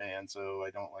Broncos fan, so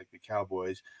I don't like the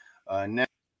Cowboys.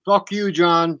 Next Fuck you,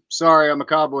 John. Sorry, I'm a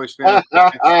Cowboys fan.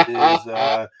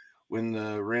 is when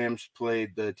the Rams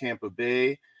played the Tampa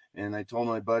Bay, and I told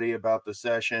my buddy about the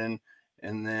session,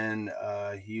 and then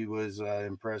he was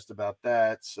impressed about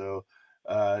that. So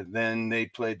then they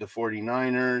played the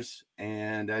 49ers,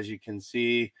 and as you can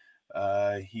see,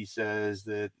 he says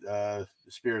that the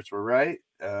Spirits were right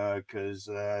because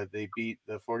they beat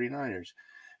the 49ers.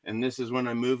 And this is when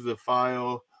I moved the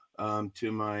file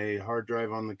to my hard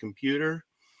drive on the computer.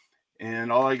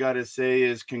 And all I got to say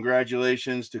is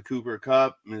congratulations to Cooper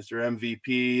Kupp, Mr.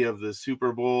 MVP of the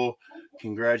Super Bowl.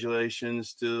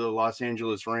 Congratulations to the Los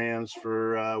Angeles Rams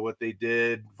for what they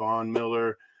did, Von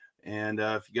Miller. And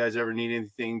if you guys ever need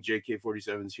anything,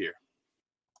 JK47's here.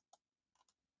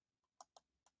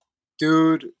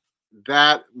 Dude,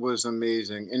 that was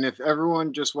amazing. And if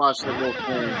everyone just watched the whole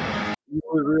thing, you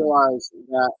would realize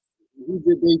that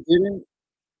they didn't.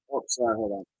 Oh, sorry,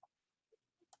 hold on.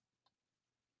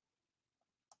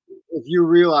 If you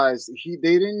realize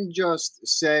they didn't just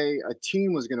say a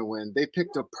team was going to win, they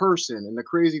picked a person. And the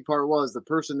crazy part was the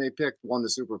person they picked won the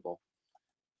Super Bowl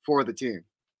for the team.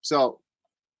 So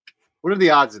what are the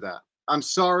odds of that? I'm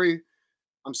sorry,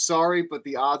 but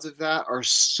the odds of that are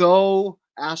so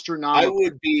astronomical.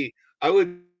 I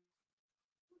would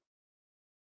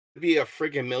be a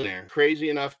freaking millionaire. Crazy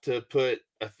enough to put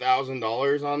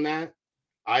 $1,000 on that.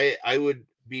 I would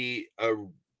be a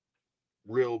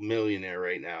real millionaire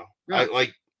right now. Yeah.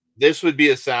 This would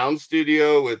be a sound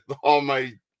studio with all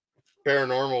my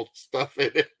paranormal stuff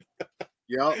in it.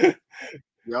 Yep.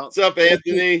 What's up,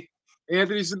 Anthony?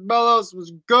 Anthony Ceballos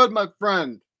was good, my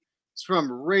friend. It's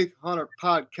from Wraith Hunter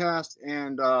Podcast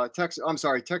and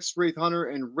Texas Wraith Hunter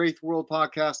and Wraith World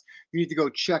Podcast. You need to go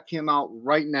check him out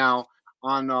right now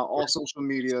on all social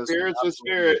medias. Spirits with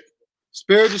spirit.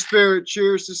 Spirit to spirit.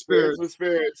 Cheers to spirit. Spirits with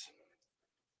spirits.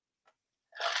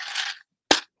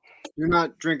 You're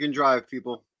not drink and drive,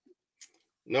 people.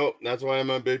 Nope, that's why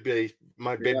I'm a big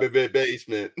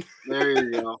basement. There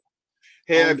you go.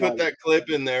 Hey, I put that clip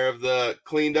in there of the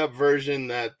cleaned up version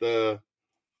that the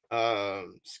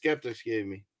Skeptics gave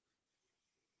me.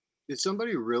 Did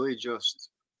somebody really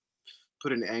just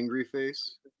put an angry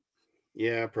face?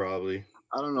 Yeah, probably.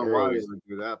 I don't know why they would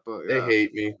do that, but they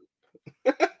hate me.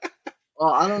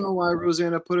 Well, I don't know why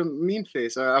Rosanna put a mean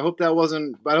face. I hope that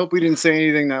wasn't. I hope we didn't say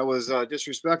anything that was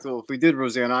disrespectful. If we did,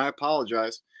 Rosanna, I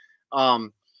apologize.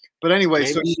 But anyway,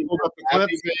 maybe so you pulled up the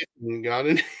clips. Got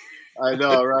it. I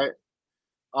know, right?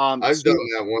 I've done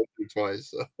that once or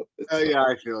twice. So yeah,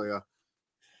 I feel you.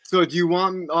 So do you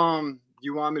want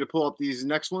me to pull up these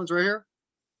next ones right here?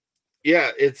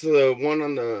 Yeah, it's the one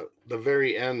on the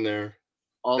very end there.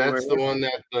 That's the one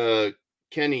that the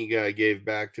Kenny guy gave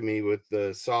back to me with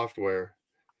the software.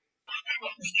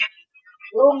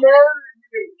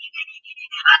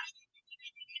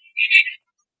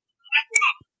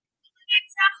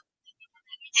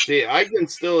 See, I can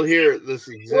still hear this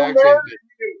exact same thing.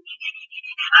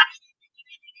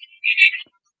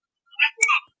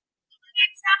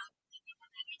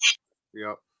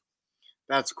 Yep.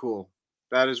 That's cool.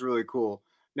 That is really cool.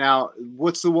 Now,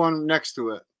 what's the one next to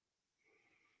it?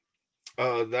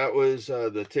 That was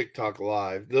the TikTok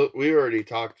live. We already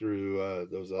talked through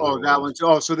those other that one too.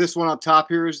 Oh, so this one up top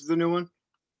here is the new one?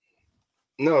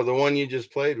 No, the one you just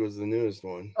played was the newest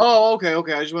one. Oh, okay.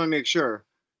 I just want to make sure.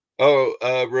 Oh,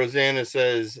 Rosanna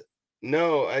says,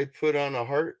 no, I put on a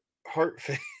heart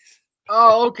face.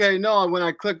 Oh, okay. No, when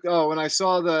I put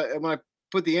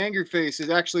the angry face, it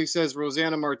actually says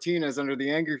Rosanna Martinez under the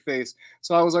angry face.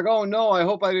 So I was like, oh no, I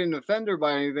hope I didn't offend her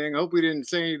by anything. I hope we didn't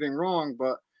say anything wrong,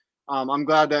 but I'm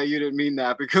glad that you didn't mean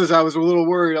that because I was a little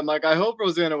worried. I'm like, I hope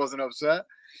Rosanna wasn't upset.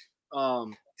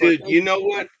 Dude, you know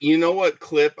what? You know what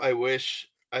clip I wish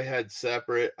I had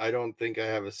separate? I don't think I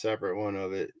have a separate one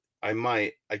of it. I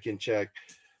might. I can check.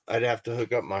 I'd have to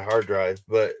hook up my hard drive.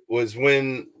 But was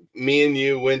when me and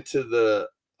you went to the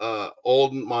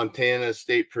old Montana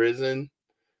State Prison.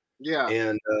 Yeah.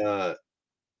 And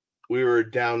we were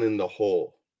down in the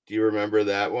hole. Do you remember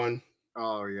that one?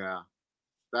 Oh, yeah.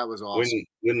 That was awesome.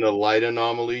 When the light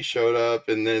anomaly showed up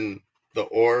and then the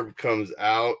orb comes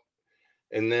out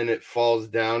and then it falls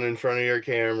down in front of your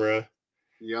camera.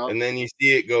 Yep. And then you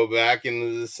see it go back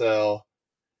into the cell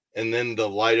and then the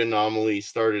light anomaly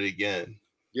started again.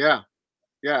 Yeah.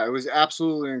 Yeah, it was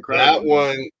absolutely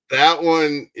incredible. That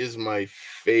one is my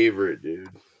favorite, dude.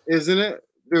 Isn't it?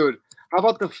 Dude, how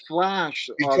about the flash?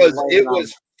 Because it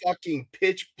was fucking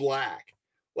pitch black.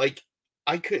 Like,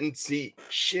 I couldn't see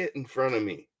shit in front of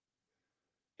me.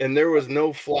 And there was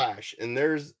no flash. And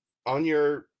there's, on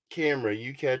your camera,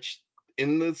 you catch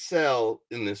in the cell,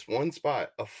 in this one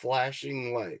spot, a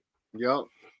flashing light. Yep.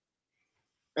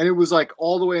 And it was like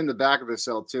all the way in the back of the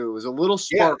cell, too. It was a little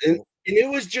sparkle. Yeah, and it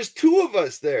was just two of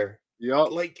us there.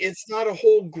 Yep. Like, it's not a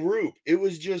whole group. It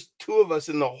was just two of us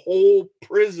in the whole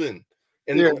prison.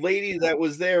 And the lady that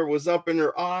was there was up in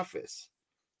her office.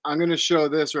 I'm going to show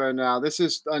this right now. This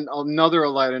is another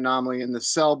light anomaly in the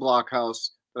cell block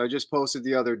house that I just posted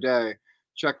the other day.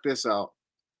 Check this out.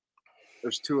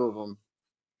 There's two of them.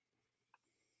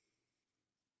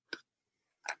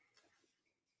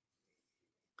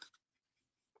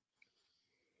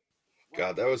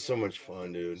 God, that was so much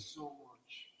fun, dude.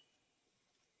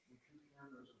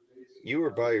 You were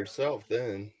by yourself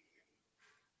then.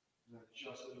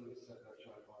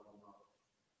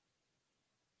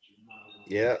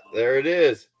 Yeah, there it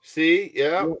is. See,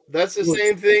 yeah, that's the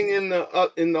same thing in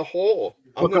the hole.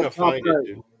 I'm gonna find it,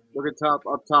 dude. Look at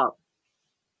up top.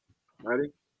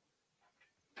 Ready?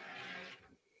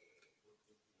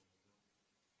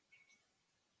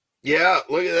 Yeah,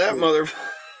 look at that motherfucker.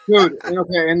 Dude,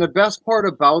 okay, and the best part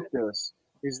about this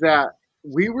is that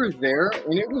we were there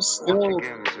and it was still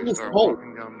cold.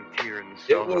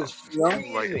 It was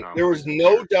freezing. There was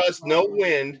no dust, no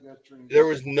wind. There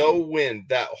was no wind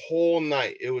that whole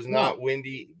night. It was not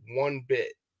windy one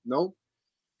bit. Nope.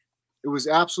 It was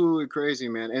absolutely crazy,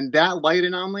 man. And that light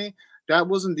anomaly, that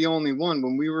wasn't the only one.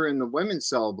 When we were in the women's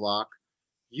cell block,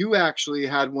 you actually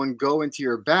had one go into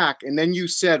your back. And then you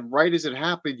said, right as it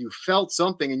happened, you felt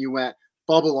something and you went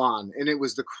bubble on. And it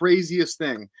was the craziest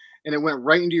thing. And it went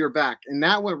right into your back. And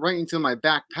that went right into my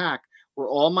backpack where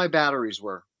all my batteries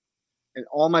were. And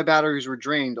all my batteries were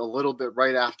drained a little bit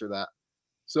right after that.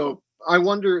 So I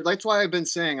wonder. That's why I've been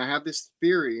saying I have this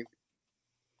theory.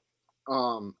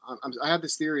 I have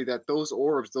this theory that those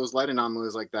orbs, those light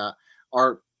anomalies like that,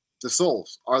 are the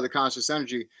souls, are the conscious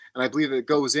energy, and I believe it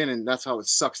goes in, and that's how it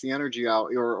sucks the energy out,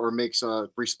 or makes a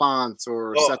response,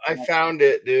 or Oh, sets. I found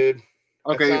it, dude.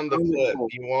 Okay, I found the clip. cool.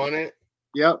 You want it?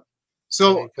 Yep. Let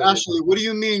So me put it- Ashley, what do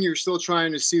you mean you're still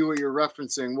trying to see what you're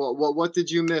referencing? What did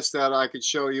you miss that I could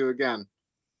show you again?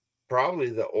 Probably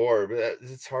the orb.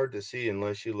 It's hard to see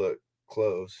unless you look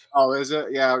close. Oh, is it?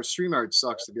 Yeah, StreamYard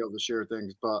sucks to be able to share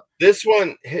things, but This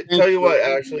one, tell you what,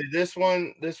 actually, this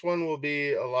one will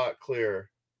be a lot clearer.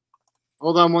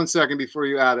 hold on one second before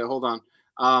you add it. Hold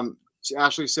on.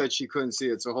 Ashley said she couldn't see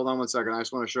it, so hold on one second. I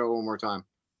just want to show it one more time.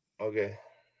 Okay.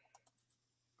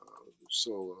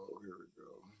 Solo. Here we go.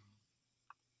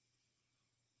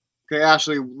 Okay,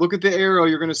 Ashley, look at the arrow.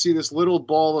 You're going to see this little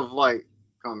ball of light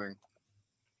coming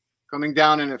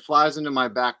down, and it flies into my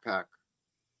backpack.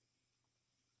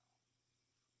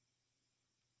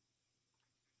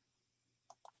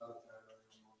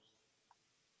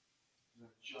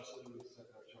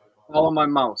 Follow my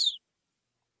mouse.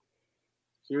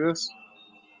 See this?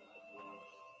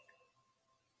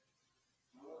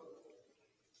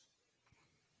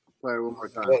 Play it one more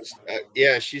time.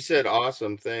 Yeah, she said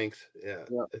awesome. Thanks. Yeah,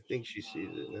 Yep. I think she sees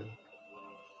it now.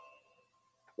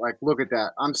 Like, look at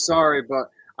that. I'm sorry, but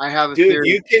I have a Dude,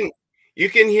 theory. you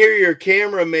can hear your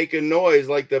camera make a noise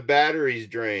like the battery's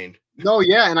drained. No,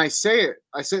 yeah, and I say it.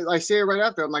 I say it right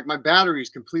after. I'm like, my battery's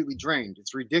completely drained.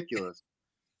 It's ridiculous.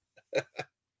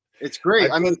 It's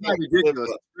great. I mean, it's not ridiculous.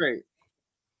 It's great.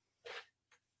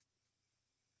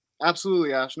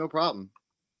 Absolutely, Ash. No problem.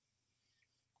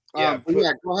 Yeah,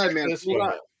 yeah, go ahead, man. this one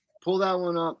up. Pull that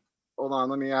one up. Hold on,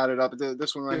 let me add it up.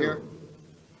 This one right here.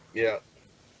 Yeah.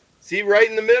 See right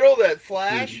in the middle, that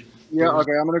flash? Yeah,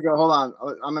 okay, I'm gonna go. Hold on.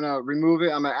 I'm gonna remove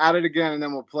it. I'm gonna add it again, and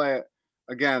then we'll play it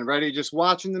again. Ready? Just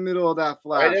watch in the middle of that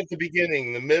flash. Right at the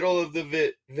beginning, the middle of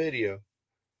the video.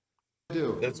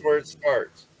 That's where it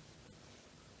starts.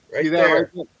 Right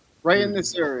there. Right in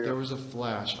this area. There was a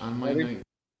flash on my night.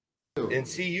 And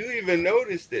see, you even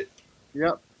noticed it.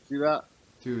 Yep. See that?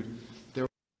 Dude,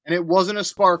 and it wasn't a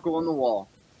sparkle on the wall.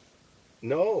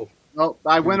 No. No,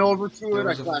 I went over to it. I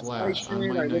was a flashed flash lights in on it.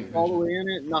 my I night looked all the way vision. in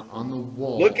it. Nothing. on the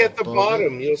wall. Look at the above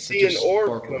bottom. it, You'll it see an just orb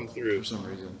sparkled come through. for some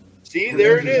reason. See,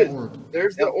 there it There's is. an orb.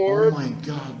 There's the Oh orb. my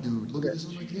god, dude! Look at this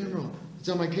on my camera. It's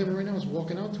on my camera right now. It's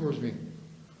walking out towards me.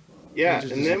 Yeah, It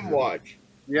just and then disappeared. watch.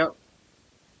 Yep.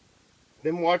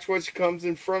 Then watch what comes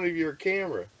in front of your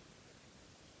camera.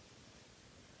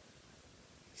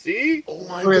 See? Oh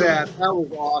my Look at god! that. That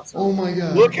was awesome. Oh my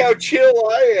god! Look how chill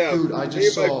I am. Dude, I Me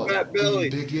just and saw my fat the belly.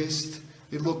 biggest.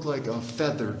 It looked like a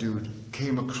feather, dude.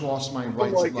 Came across my I'm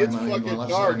right like, side, it's my fucking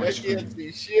left side dark. of my I screen. can't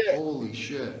see shit. Holy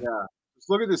shit! Yeah. Just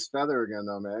look at this feather again,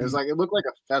 though, man. It was like it looked like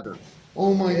a feather.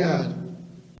 Oh my Yeah. god!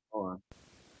 Hold on.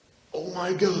 Oh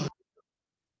my god!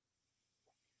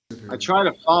 I tried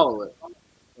to follow it,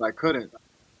 but I couldn't.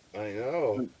 I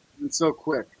know. It's so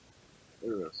quick.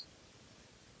 Look at this.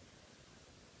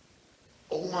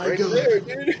 Oh my Right god! there,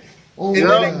 dude. Oh And my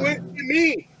then it god! went to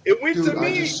me. It went Dude, to I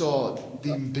me. just saw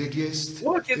the biggest.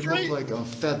 Look, it's it looked right. like a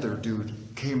feather, dude.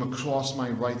 Came across my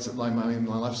right side, like my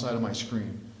left side of my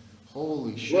screen.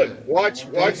 Holy shit! Look, watch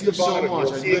Thank the you so bottom. much.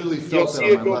 You'll I see literally it, felt you'll that see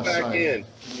on it my go left back side. in.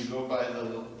 Can you go by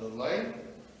the light?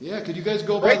 Yeah, could you guys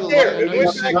go by Right the there, light? I it know you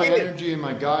went see back my in. energy and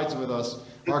my guides with us.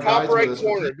 The Our top guides right with us. but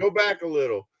corner. Go back a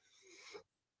little.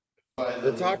 By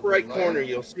The top right light? corner.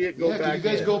 You'll see it go Yeah, could back you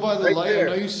guys in. go by the Right light? I there.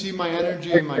 know you see my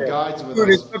energy and my guides with Dude,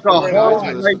 us. it took a Our guides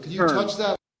hard with us. right But could you turn. touch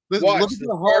that? Listen, Watch, look at the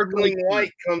the hard right sparkling turn.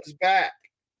 light comes back.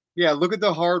 Yeah, look at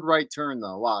the hard right turn,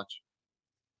 though. Watch.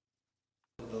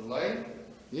 The light?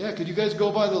 Yeah, could you guys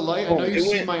go by the light? I know It you see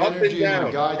went my up and energy and my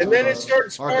down. guides And with then it us.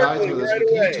 started Our guides sparkling with us. right But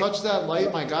can away. you touch that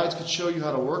light? My guides could show you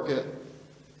how to work it.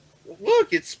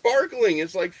 Look, it's sparkling.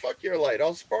 It's like, fuck your light.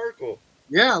 I'll sparkle.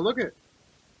 Yeah, look at.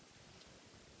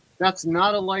 That's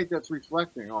not a light that's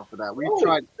reflecting off of that. We No,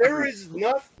 tried. there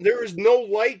is no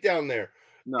light down there.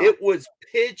 No. It was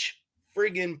pitch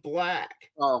friggin' black.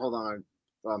 Oh, hold on.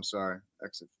 I'm sorry.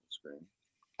 Exit screen.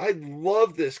 I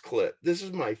love this clip. This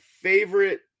is my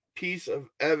favorite piece of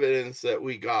evidence that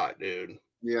we got, dude.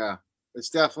 Yeah, it's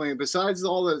definitely. Besides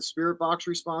all the spirit box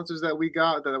responses that we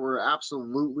got, that were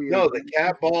absolutely No, the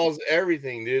cat balls,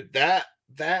 everything, dude. That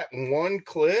one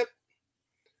clip,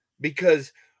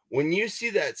 because when you see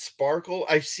that sparkle,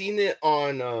 I've seen it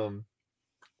on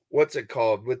what's it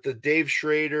called, with the Dave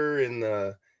Schrader and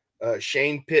the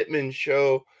Shane Pittman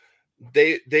show.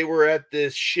 They were at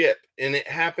this ship and it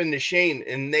happened to Shane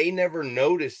and they never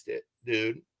noticed it,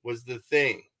 dude, was the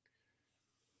thing.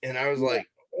 And I was like,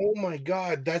 oh my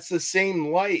God, that's the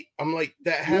same light. I'm like,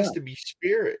 that has to be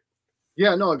spirit.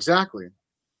 Yeah, no, exactly.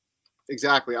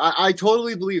 Exactly. I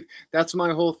totally believe that's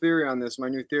my whole theory on this, my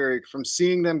new theory. From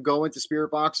seeing them go into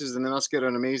spirit boxes and then us get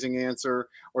an amazing answer,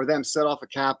 or them set off a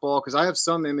cat ball, because I have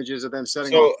some images of them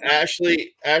setting off. So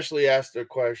Ashley asked a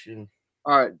question.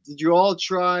 All right. Did you all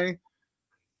try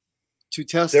to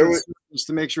test There this just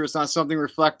to make sure it's not something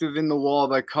reflective in the wall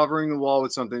by covering the wall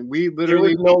with something? We There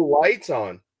literally was no lights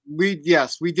on.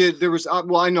 yes, we did. There was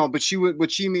well, I know, but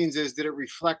what she means is, did it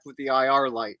reflect with the IR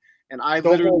light? And I The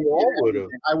literally whole wall did would have.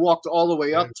 everything. I walked all the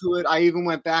way up to it. I even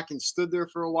went back and stood there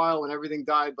for a while when everything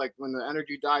died, like when the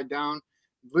energy died down.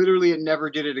 Literally, it never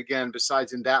did it again,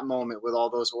 besides in that moment with all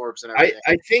those orbs and everything.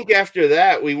 I think after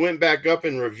that we went back up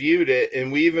and reviewed it,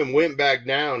 and we even went back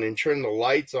down and turned the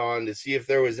lights on to see if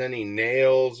there was any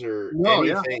nails or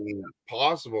anything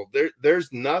possible.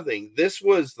 There's nothing. This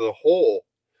was the hole.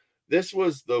 This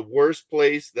was the worst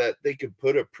place that they could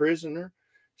put a prisoner.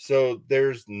 So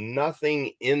there's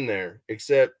nothing in there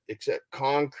except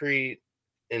concrete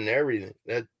and everything.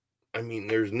 I mean,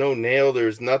 there's no nail,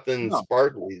 there's nothing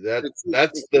sparkly. That's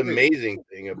the amazing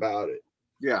thing about it.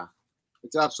 Yeah,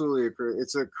 it's absolutely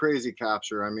it's a crazy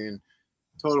capture. I mean,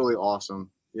 totally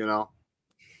awesome, you know.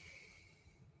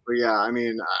 But yeah, I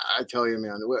mean, I tell you,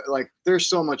 man, like there's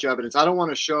so much evidence. I don't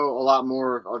want to show a lot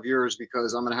more of yours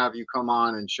because I'm gonna have you come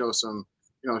on and show some,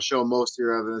 show most of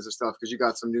your evidence and stuff because you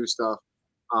got some new stuff.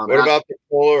 What about the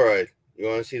Polaroid? You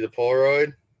want to see the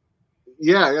Polaroid?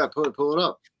 Yeah, pull it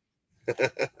up.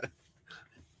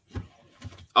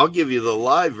 I'll give you the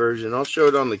live version. I'll show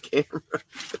it on the camera.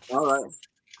 All right.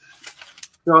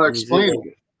 So explain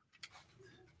it.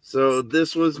 So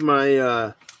this was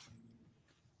my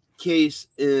case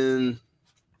in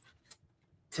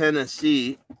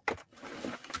Tennessee.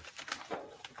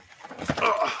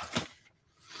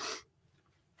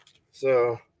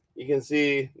 So you can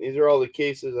see these are all the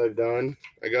cases I've done.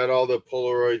 I got all the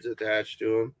Polaroids attached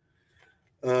to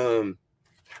them.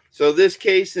 So this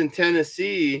case in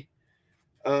Tennessee,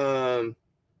 the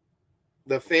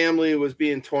family was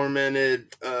being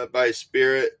tormented by a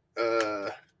spirit,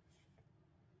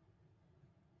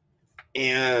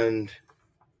 and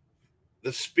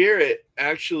the spirit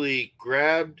actually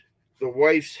grabbed the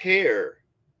wife's hair,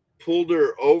 pulled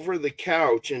her over the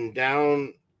couch and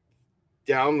down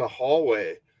the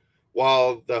hallway,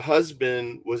 while the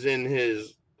husband was in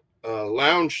his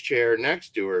lounge chair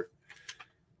next to her.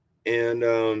 And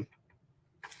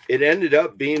it ended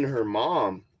up being her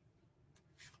mom.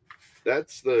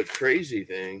 That's the crazy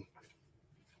thing.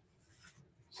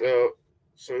 So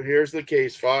here's the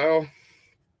case file.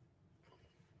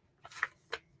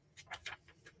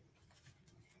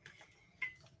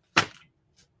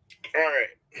 All right.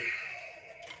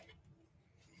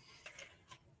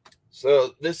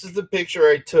 So this is the picture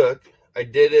I took. I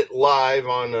did it live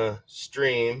on a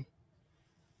stream.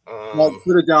 Well,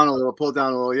 put it down a little. Pull it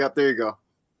down a little. Yep, there you go.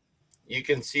 You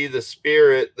can see the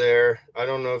spirit there. I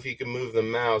don't know if you can move the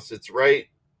mouse. It's right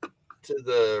to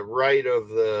the right of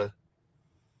the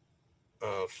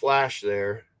flash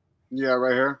there. Yeah,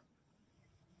 right here.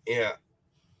 Yeah.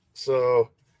 So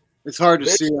it's hard to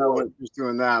see how it's just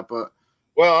doing that, but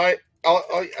well,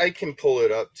 I can pull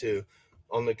it up too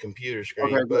on the computer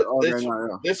screen. Okay, but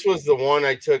this was the one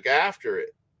I took after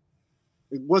it.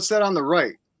 What's that on the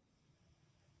right?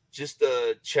 Just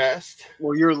a chest.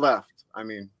 Well, your left. I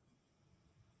mean,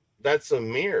 that's a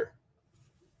mirror.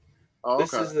 Oh,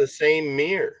 this is the same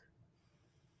mirror.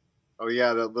 Oh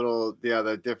yeah,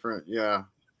 that different. Yeah.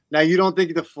 Now you don't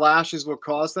think the flash is what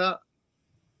caused that?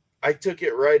 I took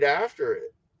it right after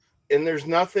it, and there's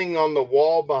nothing on the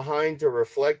wall behind to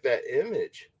reflect that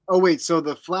image. Oh wait, so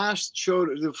the flash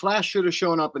should have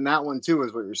shown up in that one too,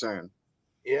 is what you're saying?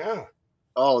 Yeah.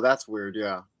 Oh, that's weird.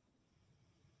 Yeah.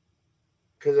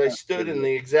 Because I stood in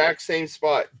the exact same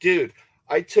spot, dude.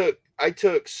 I took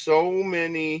so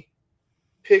many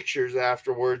pictures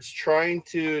afterwards trying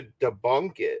to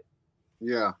debunk it.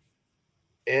 Yeah.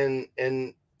 And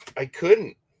I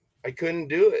couldn't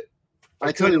do it.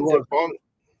 I couldn't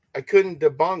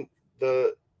debunk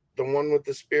the one with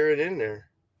the spirit in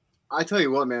there. I tell you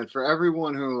what, man, for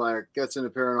everyone who like gets into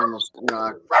paranormal,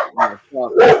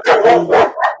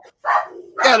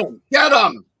 get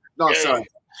him. No, sorry.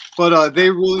 But they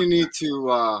really need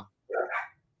to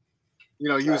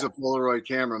use a Polaroid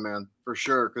camera, man, for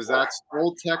sure, because that's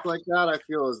old tech like that, I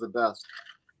feel, is the best.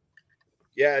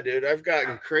 Yeah, dude, I've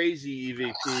gotten crazy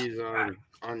EVPs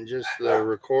on just the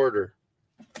recorder.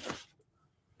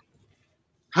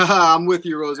 I'm with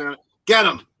you, Rosanna. Get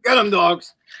them,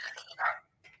 dogs.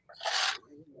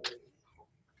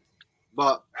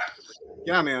 But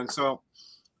yeah, man. So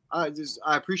I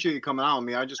appreciate you coming on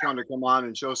with me. I just wanted to come on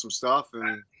and show some stuff,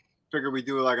 and figured we'd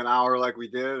do like an hour like we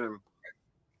did, and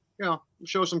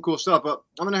show some cool stuff. But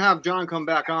I'm gonna have John come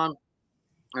back on,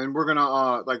 and we're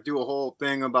gonna like do a whole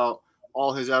thing about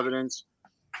all his evidence.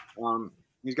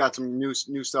 He's got some new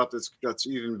stuff that's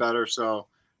even better. So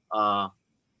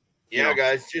yeah,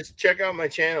 guys, just check out my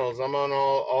channels. I'm on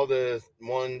all the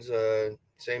ones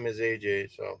same as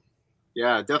AJ. So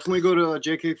yeah, definitely go to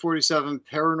JK47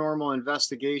 Paranormal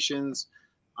Investigations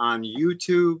on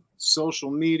YouTube, social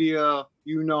media.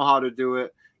 You know how to do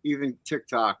it. Even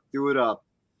TikTok, do it up.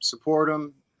 Support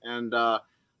them, and I'm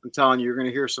telling you, you're going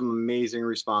to hear some amazing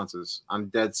responses. I'm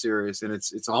dead serious, and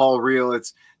it's all real.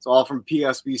 It's all from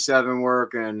PSB7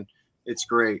 work, and it's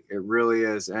great. It really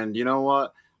is. And you know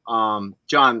what,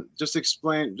 John,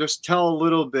 just tell a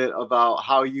little bit about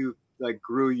how you like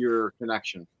grew your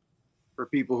connection for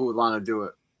people who would want to do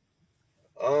it.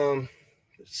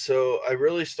 So I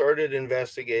really started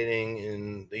investigating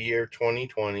in the year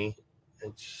 2020.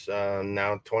 It's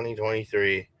now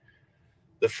 2023.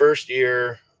 The first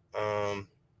year,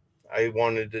 I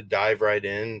wanted to dive right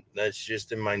in. That's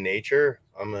just in my nature.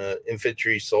 I'm an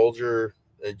infantry soldier.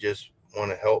 I just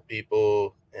want to help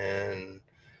people, and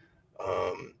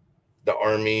the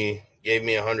Army gave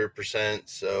me 100%,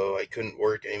 so I couldn't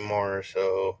work anymore.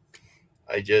 So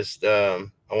I just I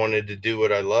wanted to do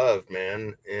what I loved,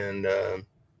 man, and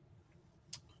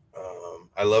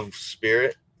I love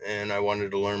spirit, and I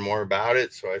wanted to learn more about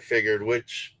it. So I figured,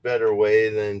 which better way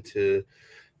than to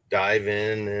dive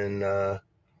in and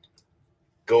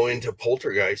go into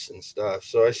poltergeists and stuff.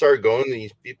 So I started going to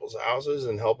these people's houses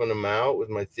and helping them out with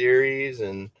my theories,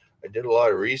 and I did a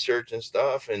lot of research and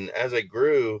stuff. And as I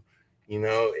grew,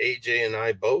 AJ and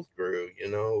I both grew,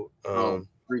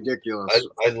 Ridiculous.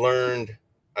 I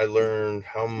learned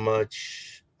how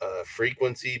much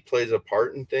frequency plays a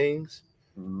part in things.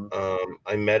 Mm-hmm.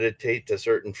 I meditate to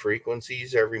certain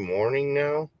frequencies every morning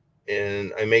now,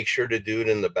 and I make sure to do it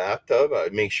in the bathtub. I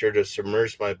make sure to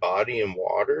submerge my body in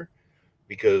water,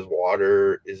 because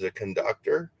water is a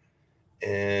conductor,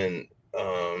 and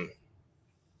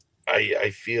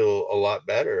I feel a lot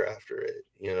better after it,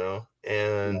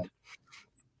 and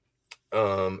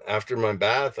after my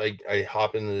bath, I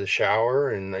hop into the shower,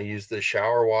 and I use the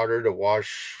shower water to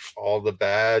wash all the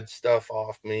bad stuff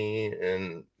off me,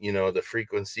 and the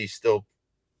frequency still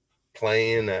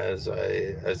playing as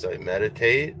I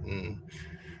meditate. And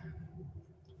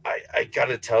I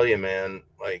gotta tell you, man,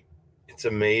 like, it's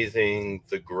amazing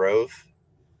the growth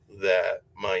that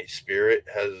my spirit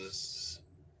has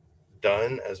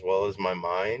done, as well as my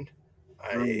mind.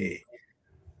 I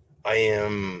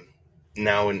am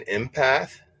now an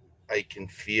empath. I can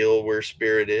feel where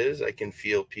spirit is. I can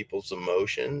feel people's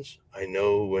emotions. I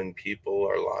know when people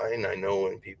are lying. I know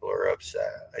when people are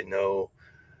upset. I know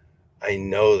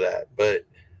that. But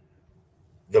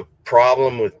the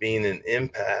problem with being an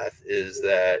empath is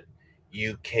that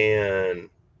you can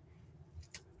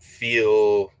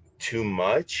feel too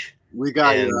much. We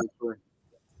got you, actually.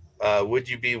 Would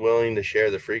you be willing to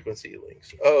share the frequency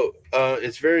links?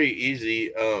 It's very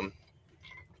easy.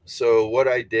 So what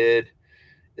I did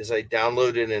is I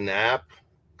downloaded an app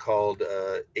called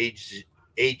HZ.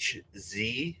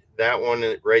 That one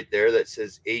right there that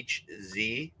says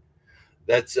HZ.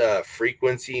 That's a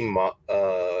frequency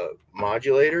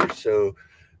modulator. So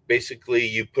basically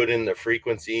you put in the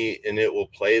frequency and it will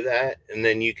play that, and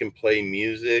then you can play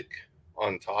music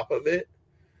on top of it.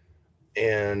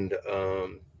 And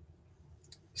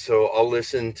so I'll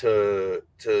listen to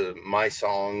my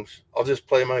songs. I'll just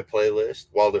play my playlist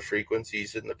while the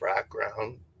frequency's in the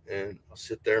background, and I'll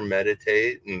sit there,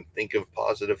 meditate, and think of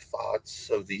positive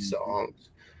thoughts of these songs.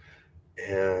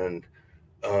 And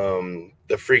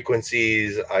the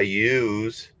frequencies I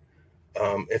use,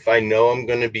 if I know I'm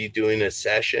going to be doing a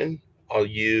session, I'll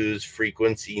use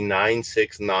frequency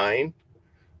 969.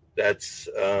 That's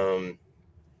the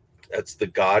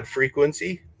God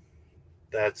frequency.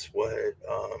 That's what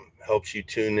helps you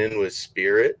tune in with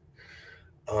spirit.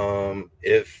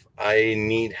 If I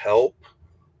need help,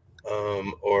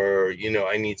 or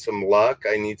I need some luck,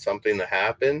 I need something to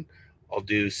happen, I'll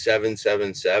do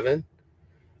 777.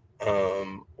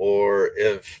 Or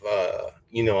if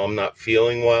I'm not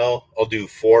feeling well, I'll do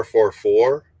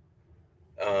 444,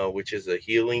 which is a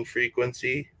healing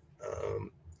frequency.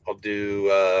 I'll do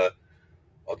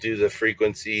the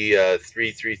frequency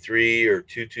 333 or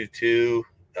 222.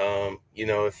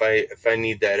 If I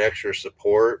need that extra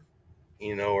support,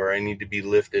 or I need to be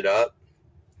lifted up,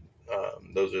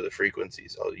 those are the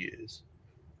frequencies I'll use.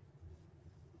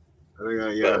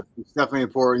 Yeah, it's definitely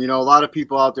important. A lot of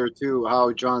people out there too,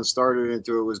 how John started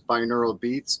into it was binaural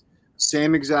beats.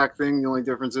 Same exact thing. The only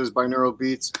difference is binaural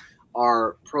beats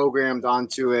are programmed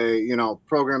onto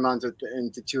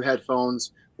into two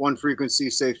headphones. One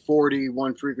frequency, say 40,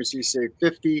 one frequency, say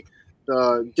 50.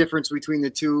 The difference between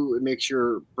the two, it makes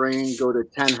your brain go to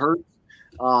 10 hertz.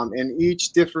 And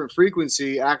each different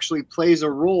frequency actually plays a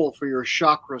role for your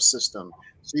chakra system.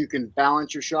 So you can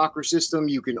balance your chakra system,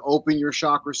 you can open your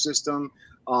chakra system,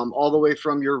 all the way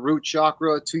from your root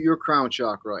chakra to your crown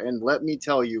chakra. And let me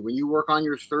tell you, when you work on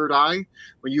your third eye,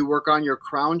 when you work on your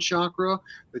crown chakra,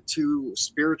 the two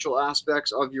spiritual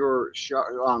aspects of your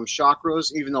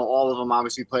chakras, even though all of them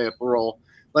obviously play a role,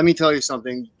 let me tell you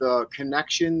something. The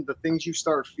connection, the things you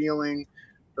start feeling,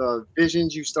 the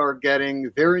visions you start getting,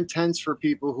 they're intense for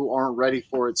people who aren't ready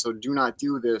for it. So do not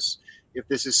do this if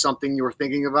this is something you're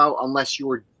thinking about, unless you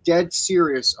are dead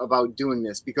serious about doing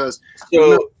this. Because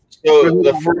hold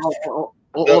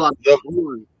on.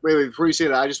 Wait, before you say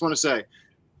that, I just want to say,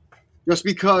 just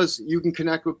because you can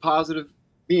connect with positive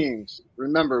beings,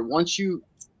 remember, once you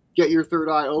get your third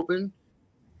eye open,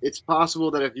 it's possible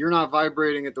that if you're not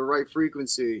vibrating at the right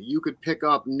frequency, you could pick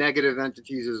up negative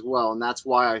entities as well. And that's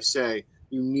why I say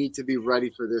you need to be ready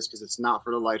for this, because it's not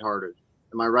for the lighthearted.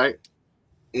 Am I right?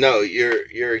 No,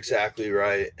 you're exactly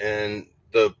right. And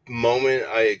the moment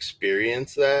I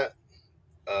experienced that,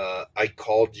 I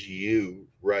called you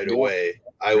right away.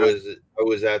 I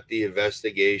was at the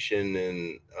investigation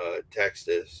in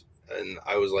Texas, and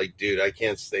I was like, dude, I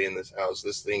can't stay in this house.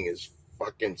 This thing is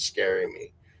fucking scaring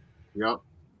me. Yep.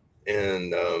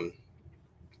 And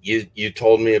you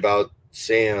told me about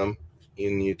Sam,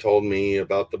 and you told me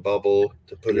about the bubble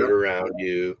to put it around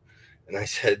you. And I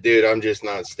said, dude, I'm just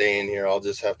not staying here. I'll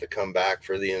just have to come back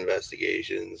for the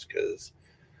investigations, because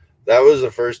that was the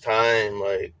first time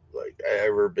like I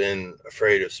ever been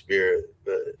afraid of spirit.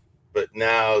 But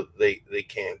now they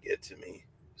can't get to me.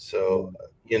 So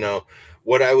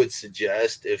what I would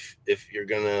suggest, if you're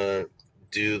gonna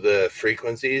do the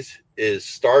frequencies, is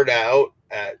start out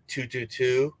at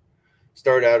 222,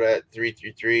 start out at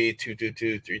 333,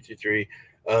 222,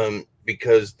 333,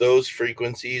 because those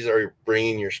frequencies are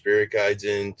bringing your spirit guides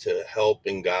in to help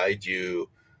and guide you,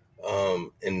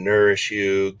 and nourish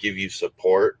you, give you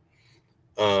support.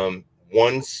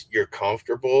 Once you're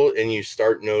comfortable and you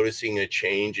start noticing a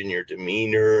change in your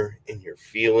demeanor, in your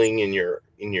feeling, in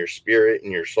your spirit,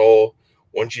 in your soul,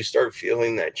 once you start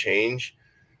feeling that change,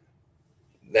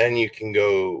 then you can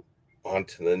go on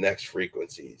to the next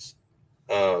frequencies.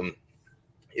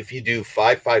 If you do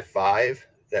 555,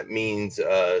 that means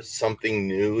something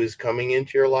new is coming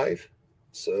into your life.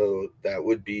 So that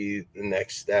would be the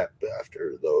next step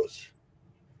after those.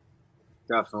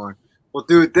 Definitely. Well,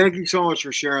 dude, thank you so much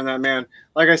for sharing that, man.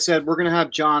 Like I said, we're going to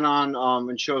have John on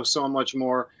and show so much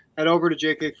more. Head over to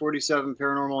JK47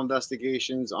 Paranormal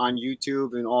Investigations on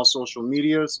YouTube and all social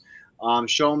medias.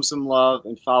 Show him some love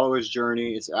and follow his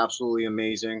journey. It's absolutely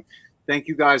amazing. Thank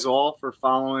you guys all for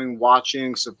following,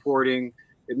 watching, supporting.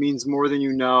 It means more than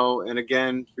you know. And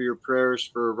again, for your prayers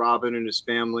for Robin and his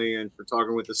family, and for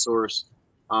talking with the source.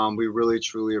 We really,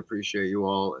 truly appreciate you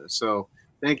all. So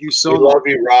thank you so much. We love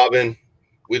you, Robin.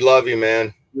 We love you,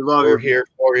 man. We're here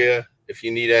for you if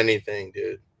you need anything,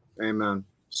 dude. Amen.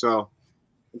 So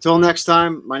until next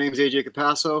time, my name is AJ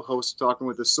Capasso, host of Talking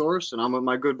with the Source, and I'm with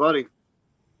my good buddy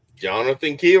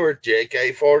Jonathan Keyword,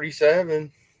 JK47.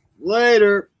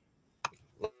 Later.